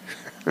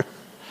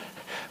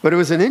 But it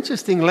was an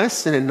interesting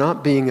lesson in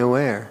not being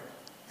aware.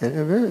 And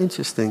very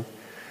interesting.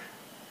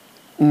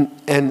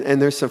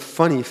 And there's some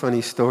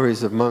funny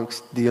stories of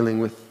monks dealing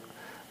with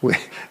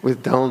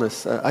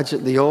dullness.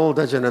 The old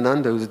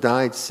Ajahn who's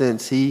died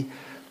since, he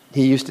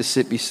used to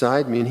sit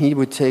beside me, and he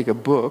would take a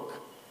book,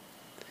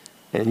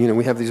 and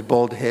we have these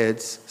bald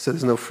heads, so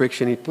there's no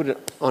friction. He'd put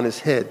it on his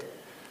head,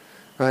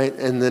 right?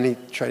 And then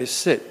he'd try to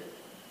sit,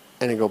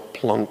 and he'd go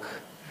plunk.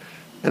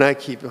 And I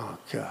keep, oh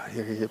God,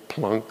 here you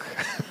plunk.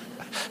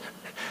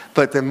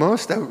 But the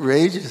most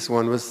outrageous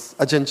one was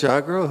Ajahn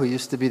Jagaro, who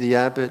used to be the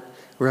abbot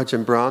where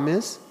Ajahn Brahm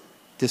is,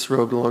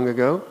 disrobed long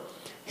ago.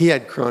 He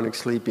had chronic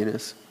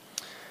sleepiness.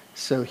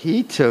 So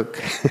he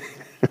took,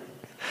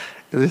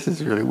 this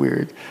is really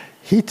weird,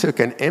 he took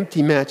an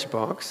empty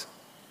matchbox,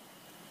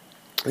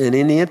 and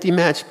in the empty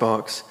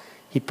matchbox,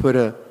 he put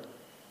a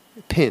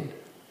pin.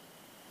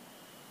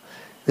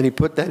 Then he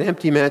put that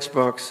empty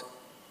matchbox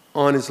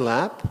on his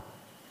lap,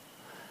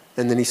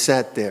 and then he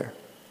sat there.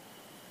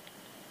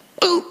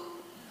 Oh!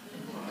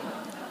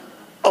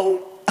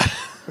 Oh!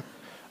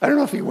 I don't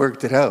know if he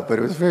worked it out, but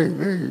it was very,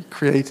 very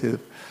creative.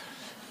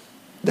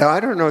 Now, I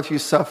don't know if you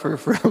suffer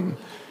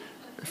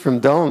from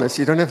dullness.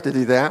 You don't have to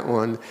do that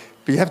one,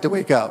 but you have to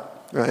wake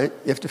up, right?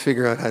 You have to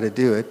figure out how to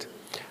do it.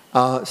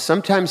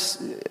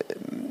 Sometimes,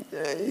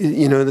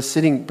 the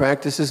sitting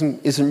practice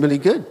isn't really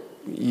good.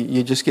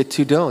 You just get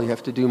too dull. You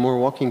have to do more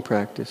walking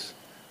practice,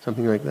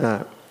 something like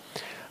that.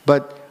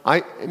 But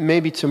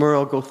maybe tomorrow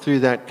I'll go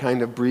through that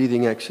kind of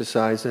breathing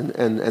exercise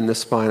and the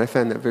spine. I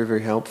found that very,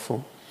 very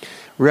helpful.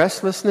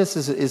 Restlessness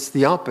is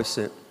the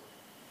opposite.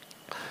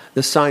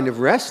 The sign of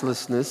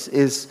restlessness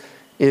is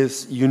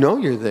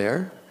you're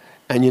there,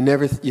 and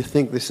you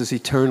think this is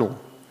eternal.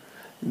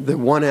 The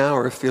 1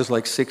 hour feels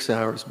like 6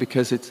 hours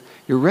because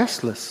you're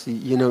restless.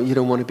 You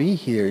don't want to be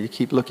here. You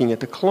keep looking at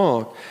the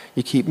clock.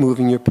 You keep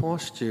moving your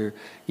posture.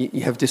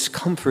 You have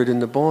discomfort in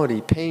the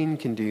body. Pain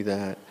can do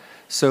that.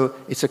 So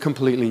it's a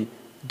completely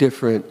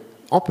different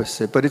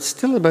opposite, but it's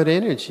still about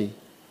energy.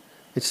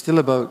 It's still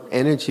about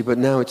energy, but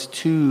now it's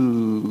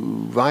too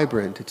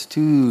vibrant. It's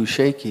too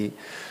shaky.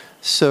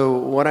 So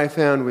what I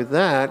found with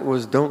that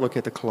was don't look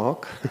at the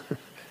clock.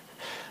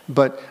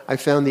 But I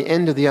found the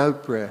end of the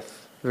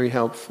out-breath very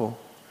helpful.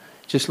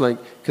 Just like,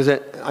 because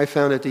I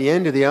found at the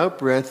end of the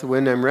out-breath,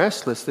 when I'm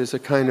restless, there's a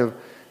kind of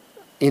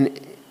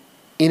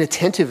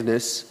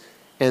inattentiveness,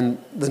 and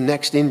the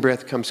next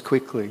in-breath comes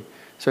quickly.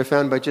 So I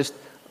found by just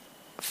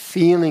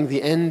feeling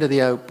the end of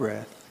the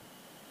out-breath,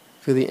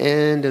 feel the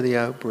end of the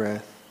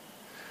out-breath,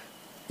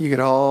 you get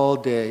all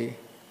day,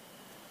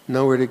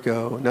 nowhere to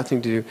go,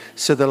 nothing to do.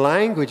 So the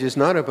language is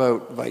not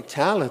about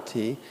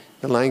vitality.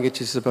 The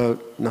language is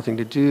about nothing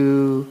to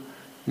do,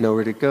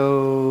 nowhere to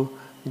go,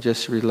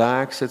 just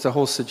relax. It's a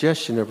whole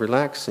suggestion of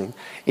relaxing.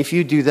 If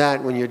you do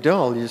that when you're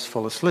dull, you just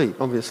fall asleep,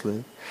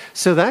 obviously.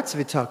 So that's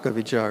Vitakka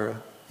Vichara,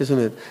 isn't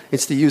it?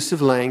 It's the use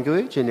of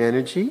language and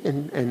energy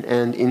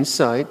and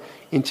insight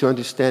into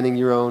understanding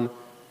your own,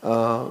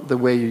 the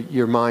way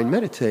your mind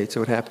meditates, or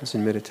what happens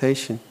in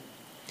meditation.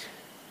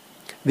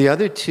 The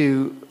other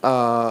two,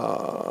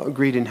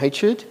 greed and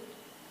hatred,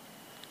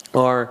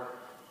 are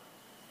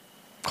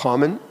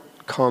common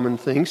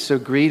things. So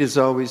greed is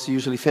always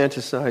usually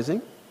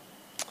fantasizing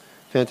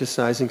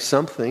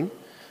something.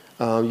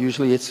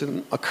 Usually it's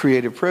a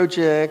creative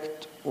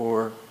project,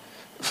 or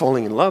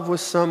falling in love with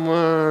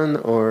someone,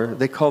 or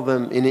they call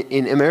them,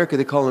 in America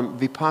they call them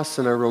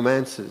vipassana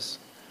romances.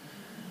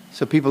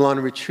 So people on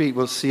a retreat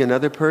will see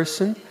another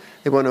person,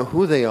 they want to know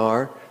who they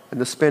are, and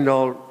they'll spend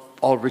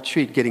all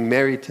retreat getting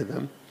married to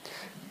them.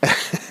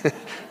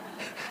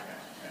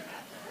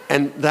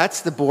 And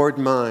that's the bored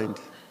mind.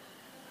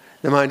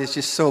 The mind is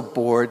just so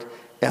bored,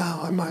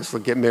 I might as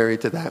well get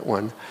married to that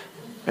one.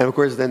 And of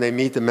course then they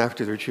meet them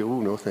after the retreat,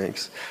 no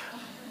thanks.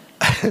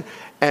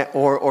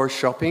 or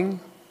shopping,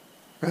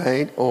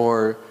 right?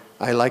 Or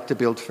I like to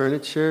build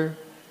furniture,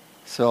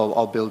 so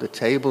I'll build a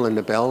table and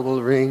the bell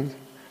will ring.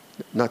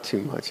 Not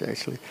too much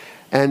actually.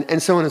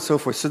 And so on and so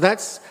forth. So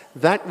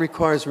that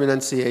requires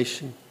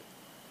renunciation,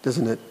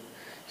 doesn't it?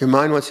 Your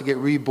mind wants to get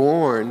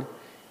reborn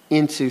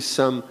into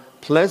some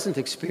pleasant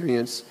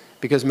experience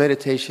because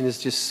meditation is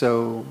just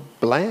so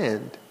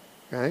bland,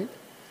 right?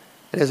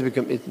 It hasn't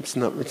become. It's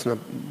not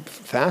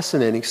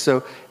fascinating.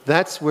 So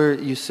that's where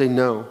you say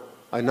no.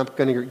 I'm not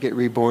going to get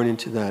reborn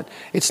into that.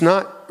 It's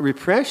not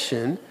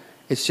repression.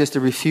 It's just a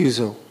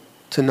refusal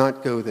to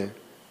not go there.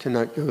 To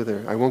not go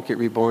there. I won't get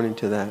reborn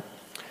into that.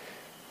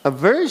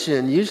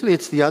 Aversion. Usually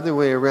it's the other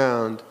way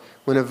around.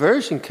 When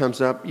aversion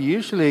comes up,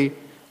 usually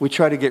we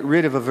try to get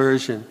rid of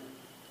aversion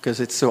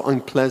because it's so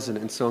unpleasant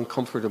and so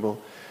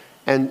uncomfortable.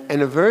 And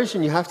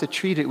aversion, you have to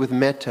treat it with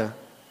metta.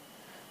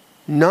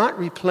 Not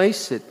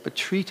replace it, but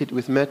treat it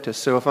with metta.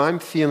 So if I'm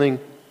feeling,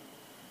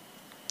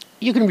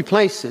 you can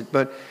replace it,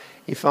 but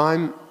if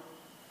I'm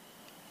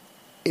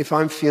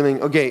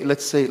feeling, okay,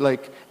 let's say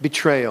like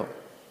betrayal.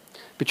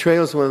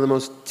 Betrayal is one of the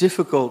most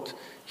difficult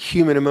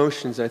human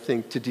emotions, I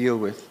think, to deal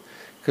with.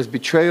 Because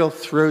betrayal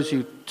throws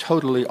you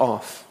totally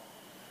off.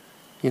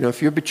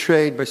 If you're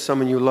betrayed by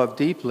someone you love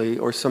deeply,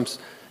 or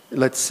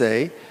let's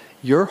say,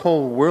 your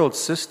whole world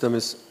system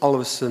is all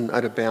of a sudden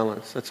out of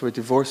balance. That's why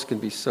divorce can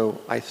be so,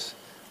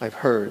 I've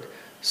heard,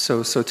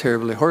 so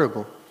terribly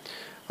horrible.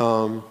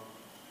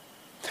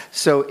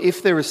 So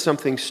if there is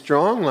something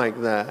strong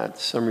like that,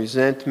 some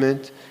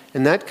resentment,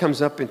 and that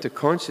comes up into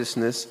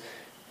consciousness,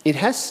 it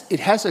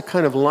has a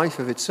kind of life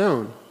of its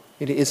own.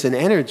 It is an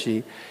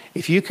energy.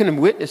 If you can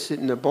witness it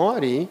in the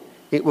body,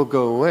 it will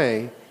go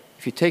away.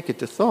 If you take it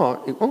to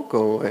thought, it won't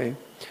go away.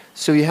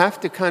 So you have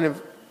to kind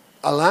of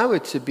allow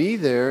it to be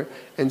there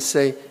and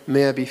say,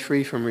 may I be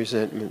free from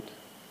resentment.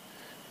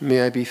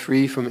 May I be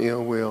free from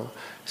ill will.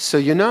 So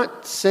you're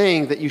not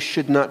saying that you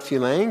should not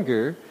feel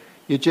anger.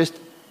 You're just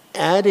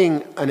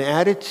adding an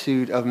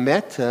attitude of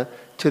metta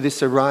to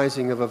this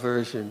arising of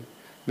aversion.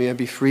 May I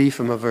be free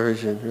from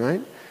aversion,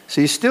 right?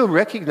 So you're still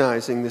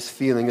recognizing this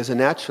feeling as a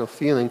natural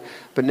feeling,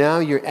 but now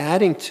you're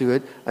adding to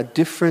it a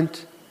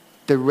different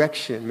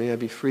direction. May I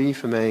be free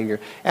from anger.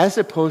 As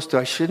opposed to,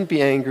 I shouldn't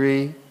be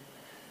angry.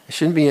 I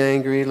shouldn't be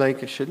angry,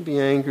 like I shouldn't be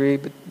angry.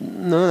 But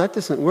no, that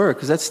doesn't work,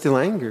 because that's still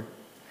anger.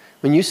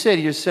 When you say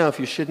to yourself,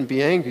 you shouldn't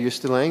be angry, you're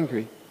still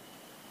angry.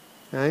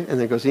 Right?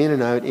 And it goes in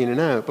and out, in and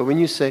out. But when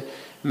you say,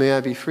 may I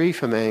be free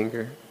from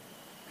anger,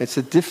 it's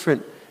a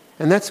different,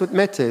 and that's what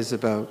metta is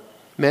about.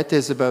 Metta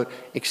is about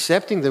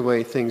accepting the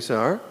way things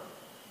are,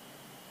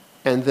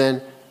 and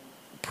then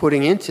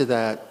putting into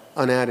that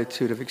an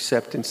attitude of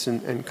acceptance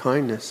and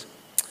kindness.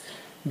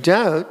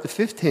 Doubt, the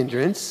fifth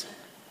hindrance,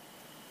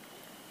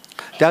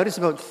 doubt is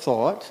about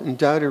thought, and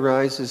doubt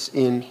arises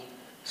in,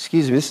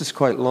 excuse me, this is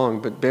quite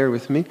long, but bear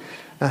with me.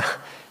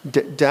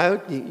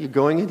 Doubt, you're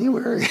going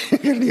anywhere? You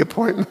got any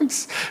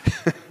appointments?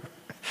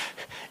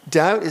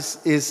 Doubt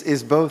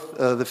is both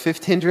the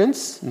fifth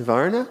hindrance,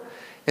 nivarana,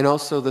 and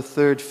also the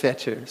third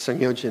fetter,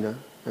 samyojana.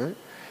 Right?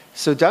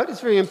 So doubt is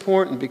very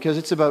important because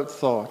it's about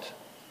thought.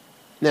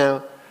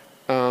 Now,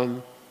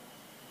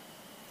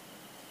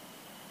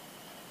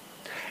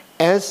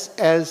 as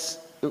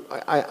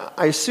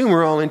I assume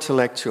we're all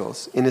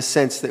intellectuals in the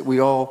sense that we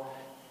all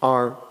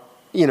are,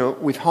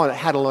 we've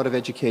had a lot of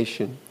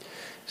education.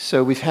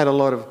 So we've had a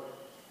lot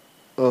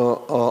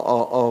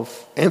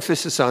of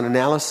emphasis on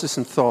analysis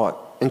and thought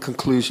and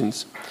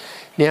conclusions.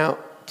 Now,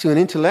 to an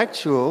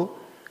intellectual,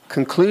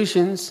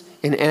 conclusions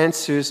and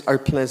answers are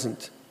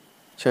pleasant.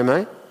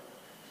 Chamai?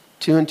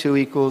 2 and 2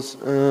 equals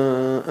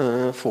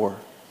 4.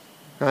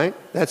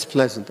 Right? That's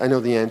pleasant. I know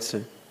the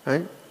answer.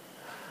 Right?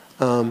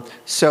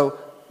 So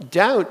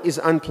doubt is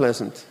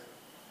unpleasant.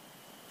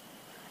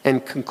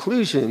 And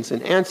conclusions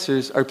and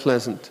answers are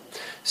pleasant.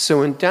 So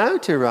when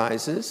doubt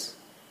arises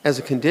as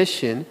a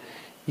condition,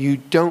 you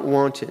don't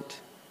want it.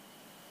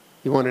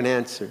 You want an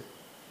answer.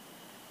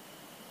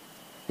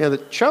 Now the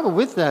trouble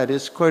with that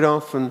is quite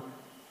often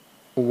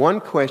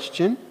one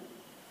question.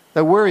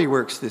 Now worry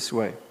works this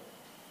way.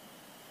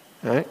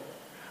 Right?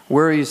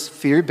 Worry is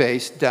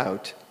fear-based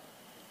doubt.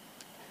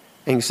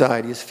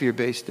 Anxiety is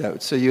fear-based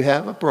doubt. So you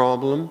have a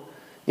problem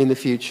in the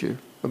future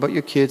about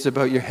your kids,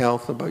 about your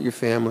health, about your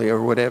family,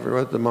 or whatever,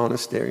 or the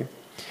monastery.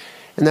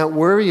 And that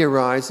worry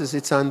arises,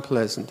 it's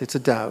unpleasant, it's a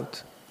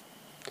doubt.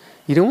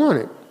 You don't want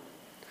it.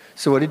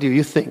 So what do?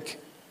 You think.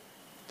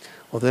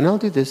 Well, then I'll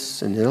do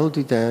this, and then I'll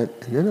do that,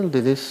 and then I'll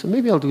do this, and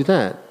maybe I'll do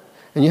that.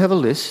 And you have a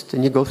list,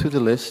 and you go through the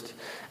list,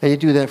 and you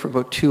do that for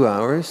about 2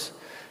 hours,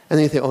 and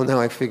then you think, oh, now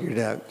I figured it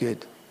out,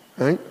 good,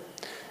 right?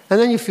 And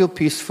then you feel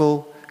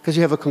peaceful, because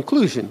you have a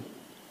conclusion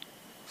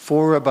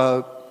for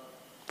about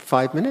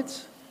 5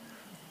 minutes,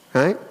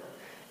 right?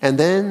 And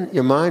then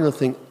your mind will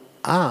think,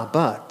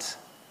 but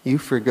you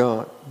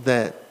forgot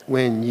that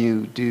when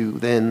you do,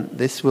 then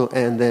this will,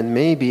 and then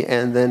maybe,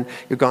 and then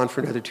you're gone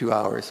for another 2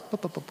 hours,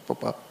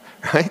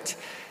 right?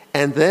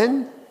 And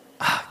then,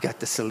 got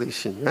the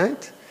solution,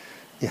 right?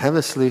 You have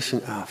the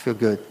solution, feel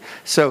good.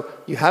 So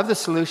you have the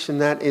solution,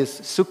 that is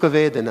sukha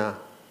vedana.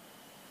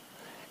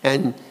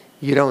 And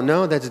you don't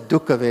know, that's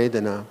dukkha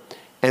vedana.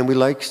 And we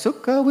like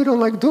sukha, we don't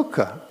like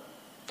dukkha.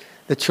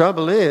 The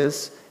trouble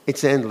is,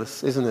 it's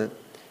endless, isn't it?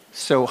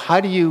 So how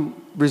do you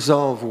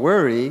resolve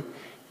worry?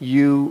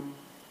 You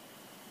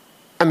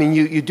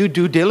do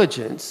due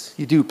diligence,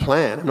 you do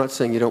plan. I'm not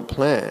saying you don't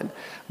plan.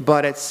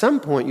 But at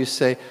some point you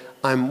say,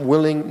 I'm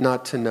willing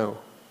not to know.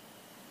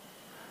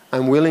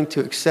 I'm willing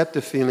to accept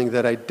the feeling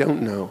that I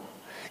don't know.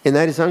 And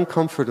that is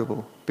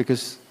uncomfortable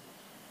because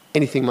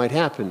anything might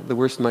happen, the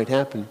worst might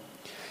happen.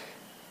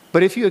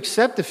 But if you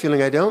accept the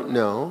feeling I don't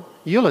know,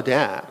 you'll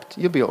adapt.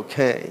 You'll be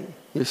okay.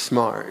 You're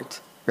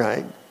smart,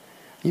 right?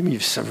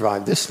 You've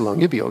survived this long,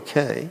 you'll be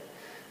okay.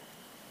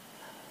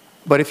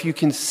 But if you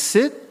can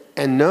sit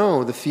and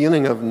know the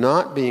feeling of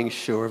not being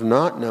sure, of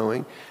not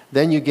knowing,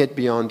 then you get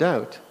beyond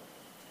doubt.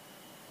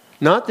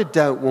 Not that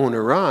doubt won't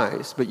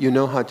arise, but you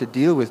know how to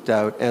deal with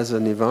doubt as a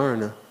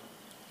nivarana,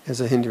 as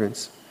a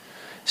hindrance.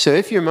 So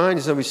if your mind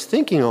is always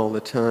thinking all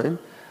the time,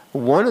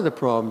 one of the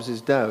problems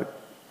is doubt.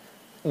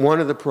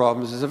 One of the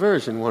problems is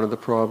aversion. One of the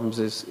problems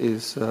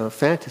is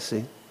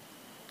fantasy.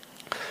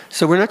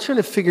 So we're not trying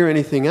to figure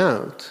anything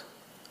out,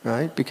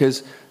 right?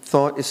 Because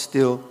thought is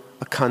still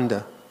a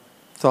khandha.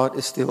 Thought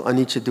is still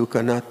anicca dukkha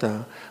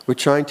anatta. We're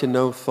trying to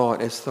know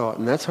thought as thought,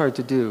 and that's hard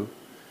to do.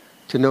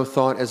 To know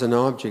thought as an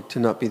object, to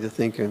not be the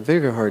thinker, very,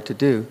 very hard to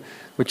do.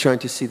 We're trying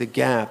to see the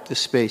gap, the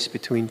space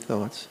between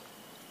thoughts.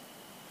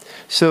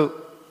 So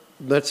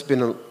that's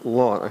been a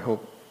lot. I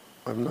hope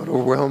I've not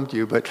overwhelmed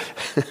you, but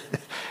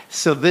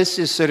so this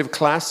is sort of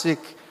classic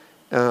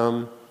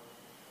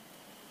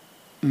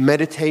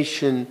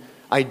meditation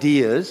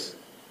ideas,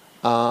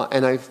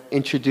 and I've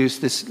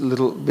introduced this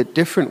little bit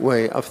different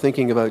way of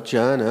thinking about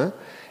jhana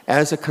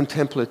as a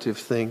contemplative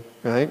thing,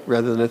 right?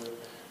 Rather than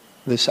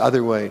this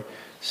other way.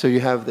 So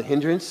you have the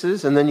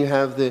hindrances, and then you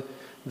have the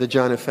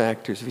jhana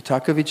factors.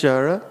 Vitaka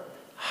vichara,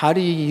 how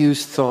do you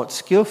use thought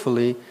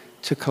skillfully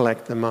to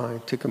collect the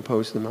mind, to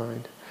compose the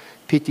mind?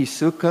 Piti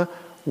sukha,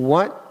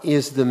 what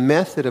is the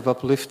method of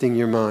uplifting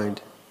your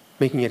mind,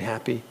 making it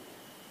happy?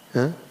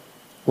 Huh?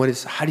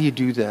 How do you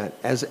do that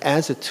as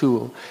a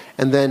tool?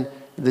 And then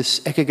this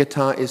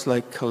ekagata is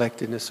like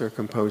collectedness or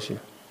composure.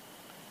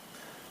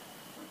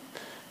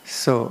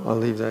 So I'll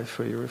leave that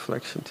for your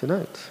reflection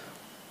tonight.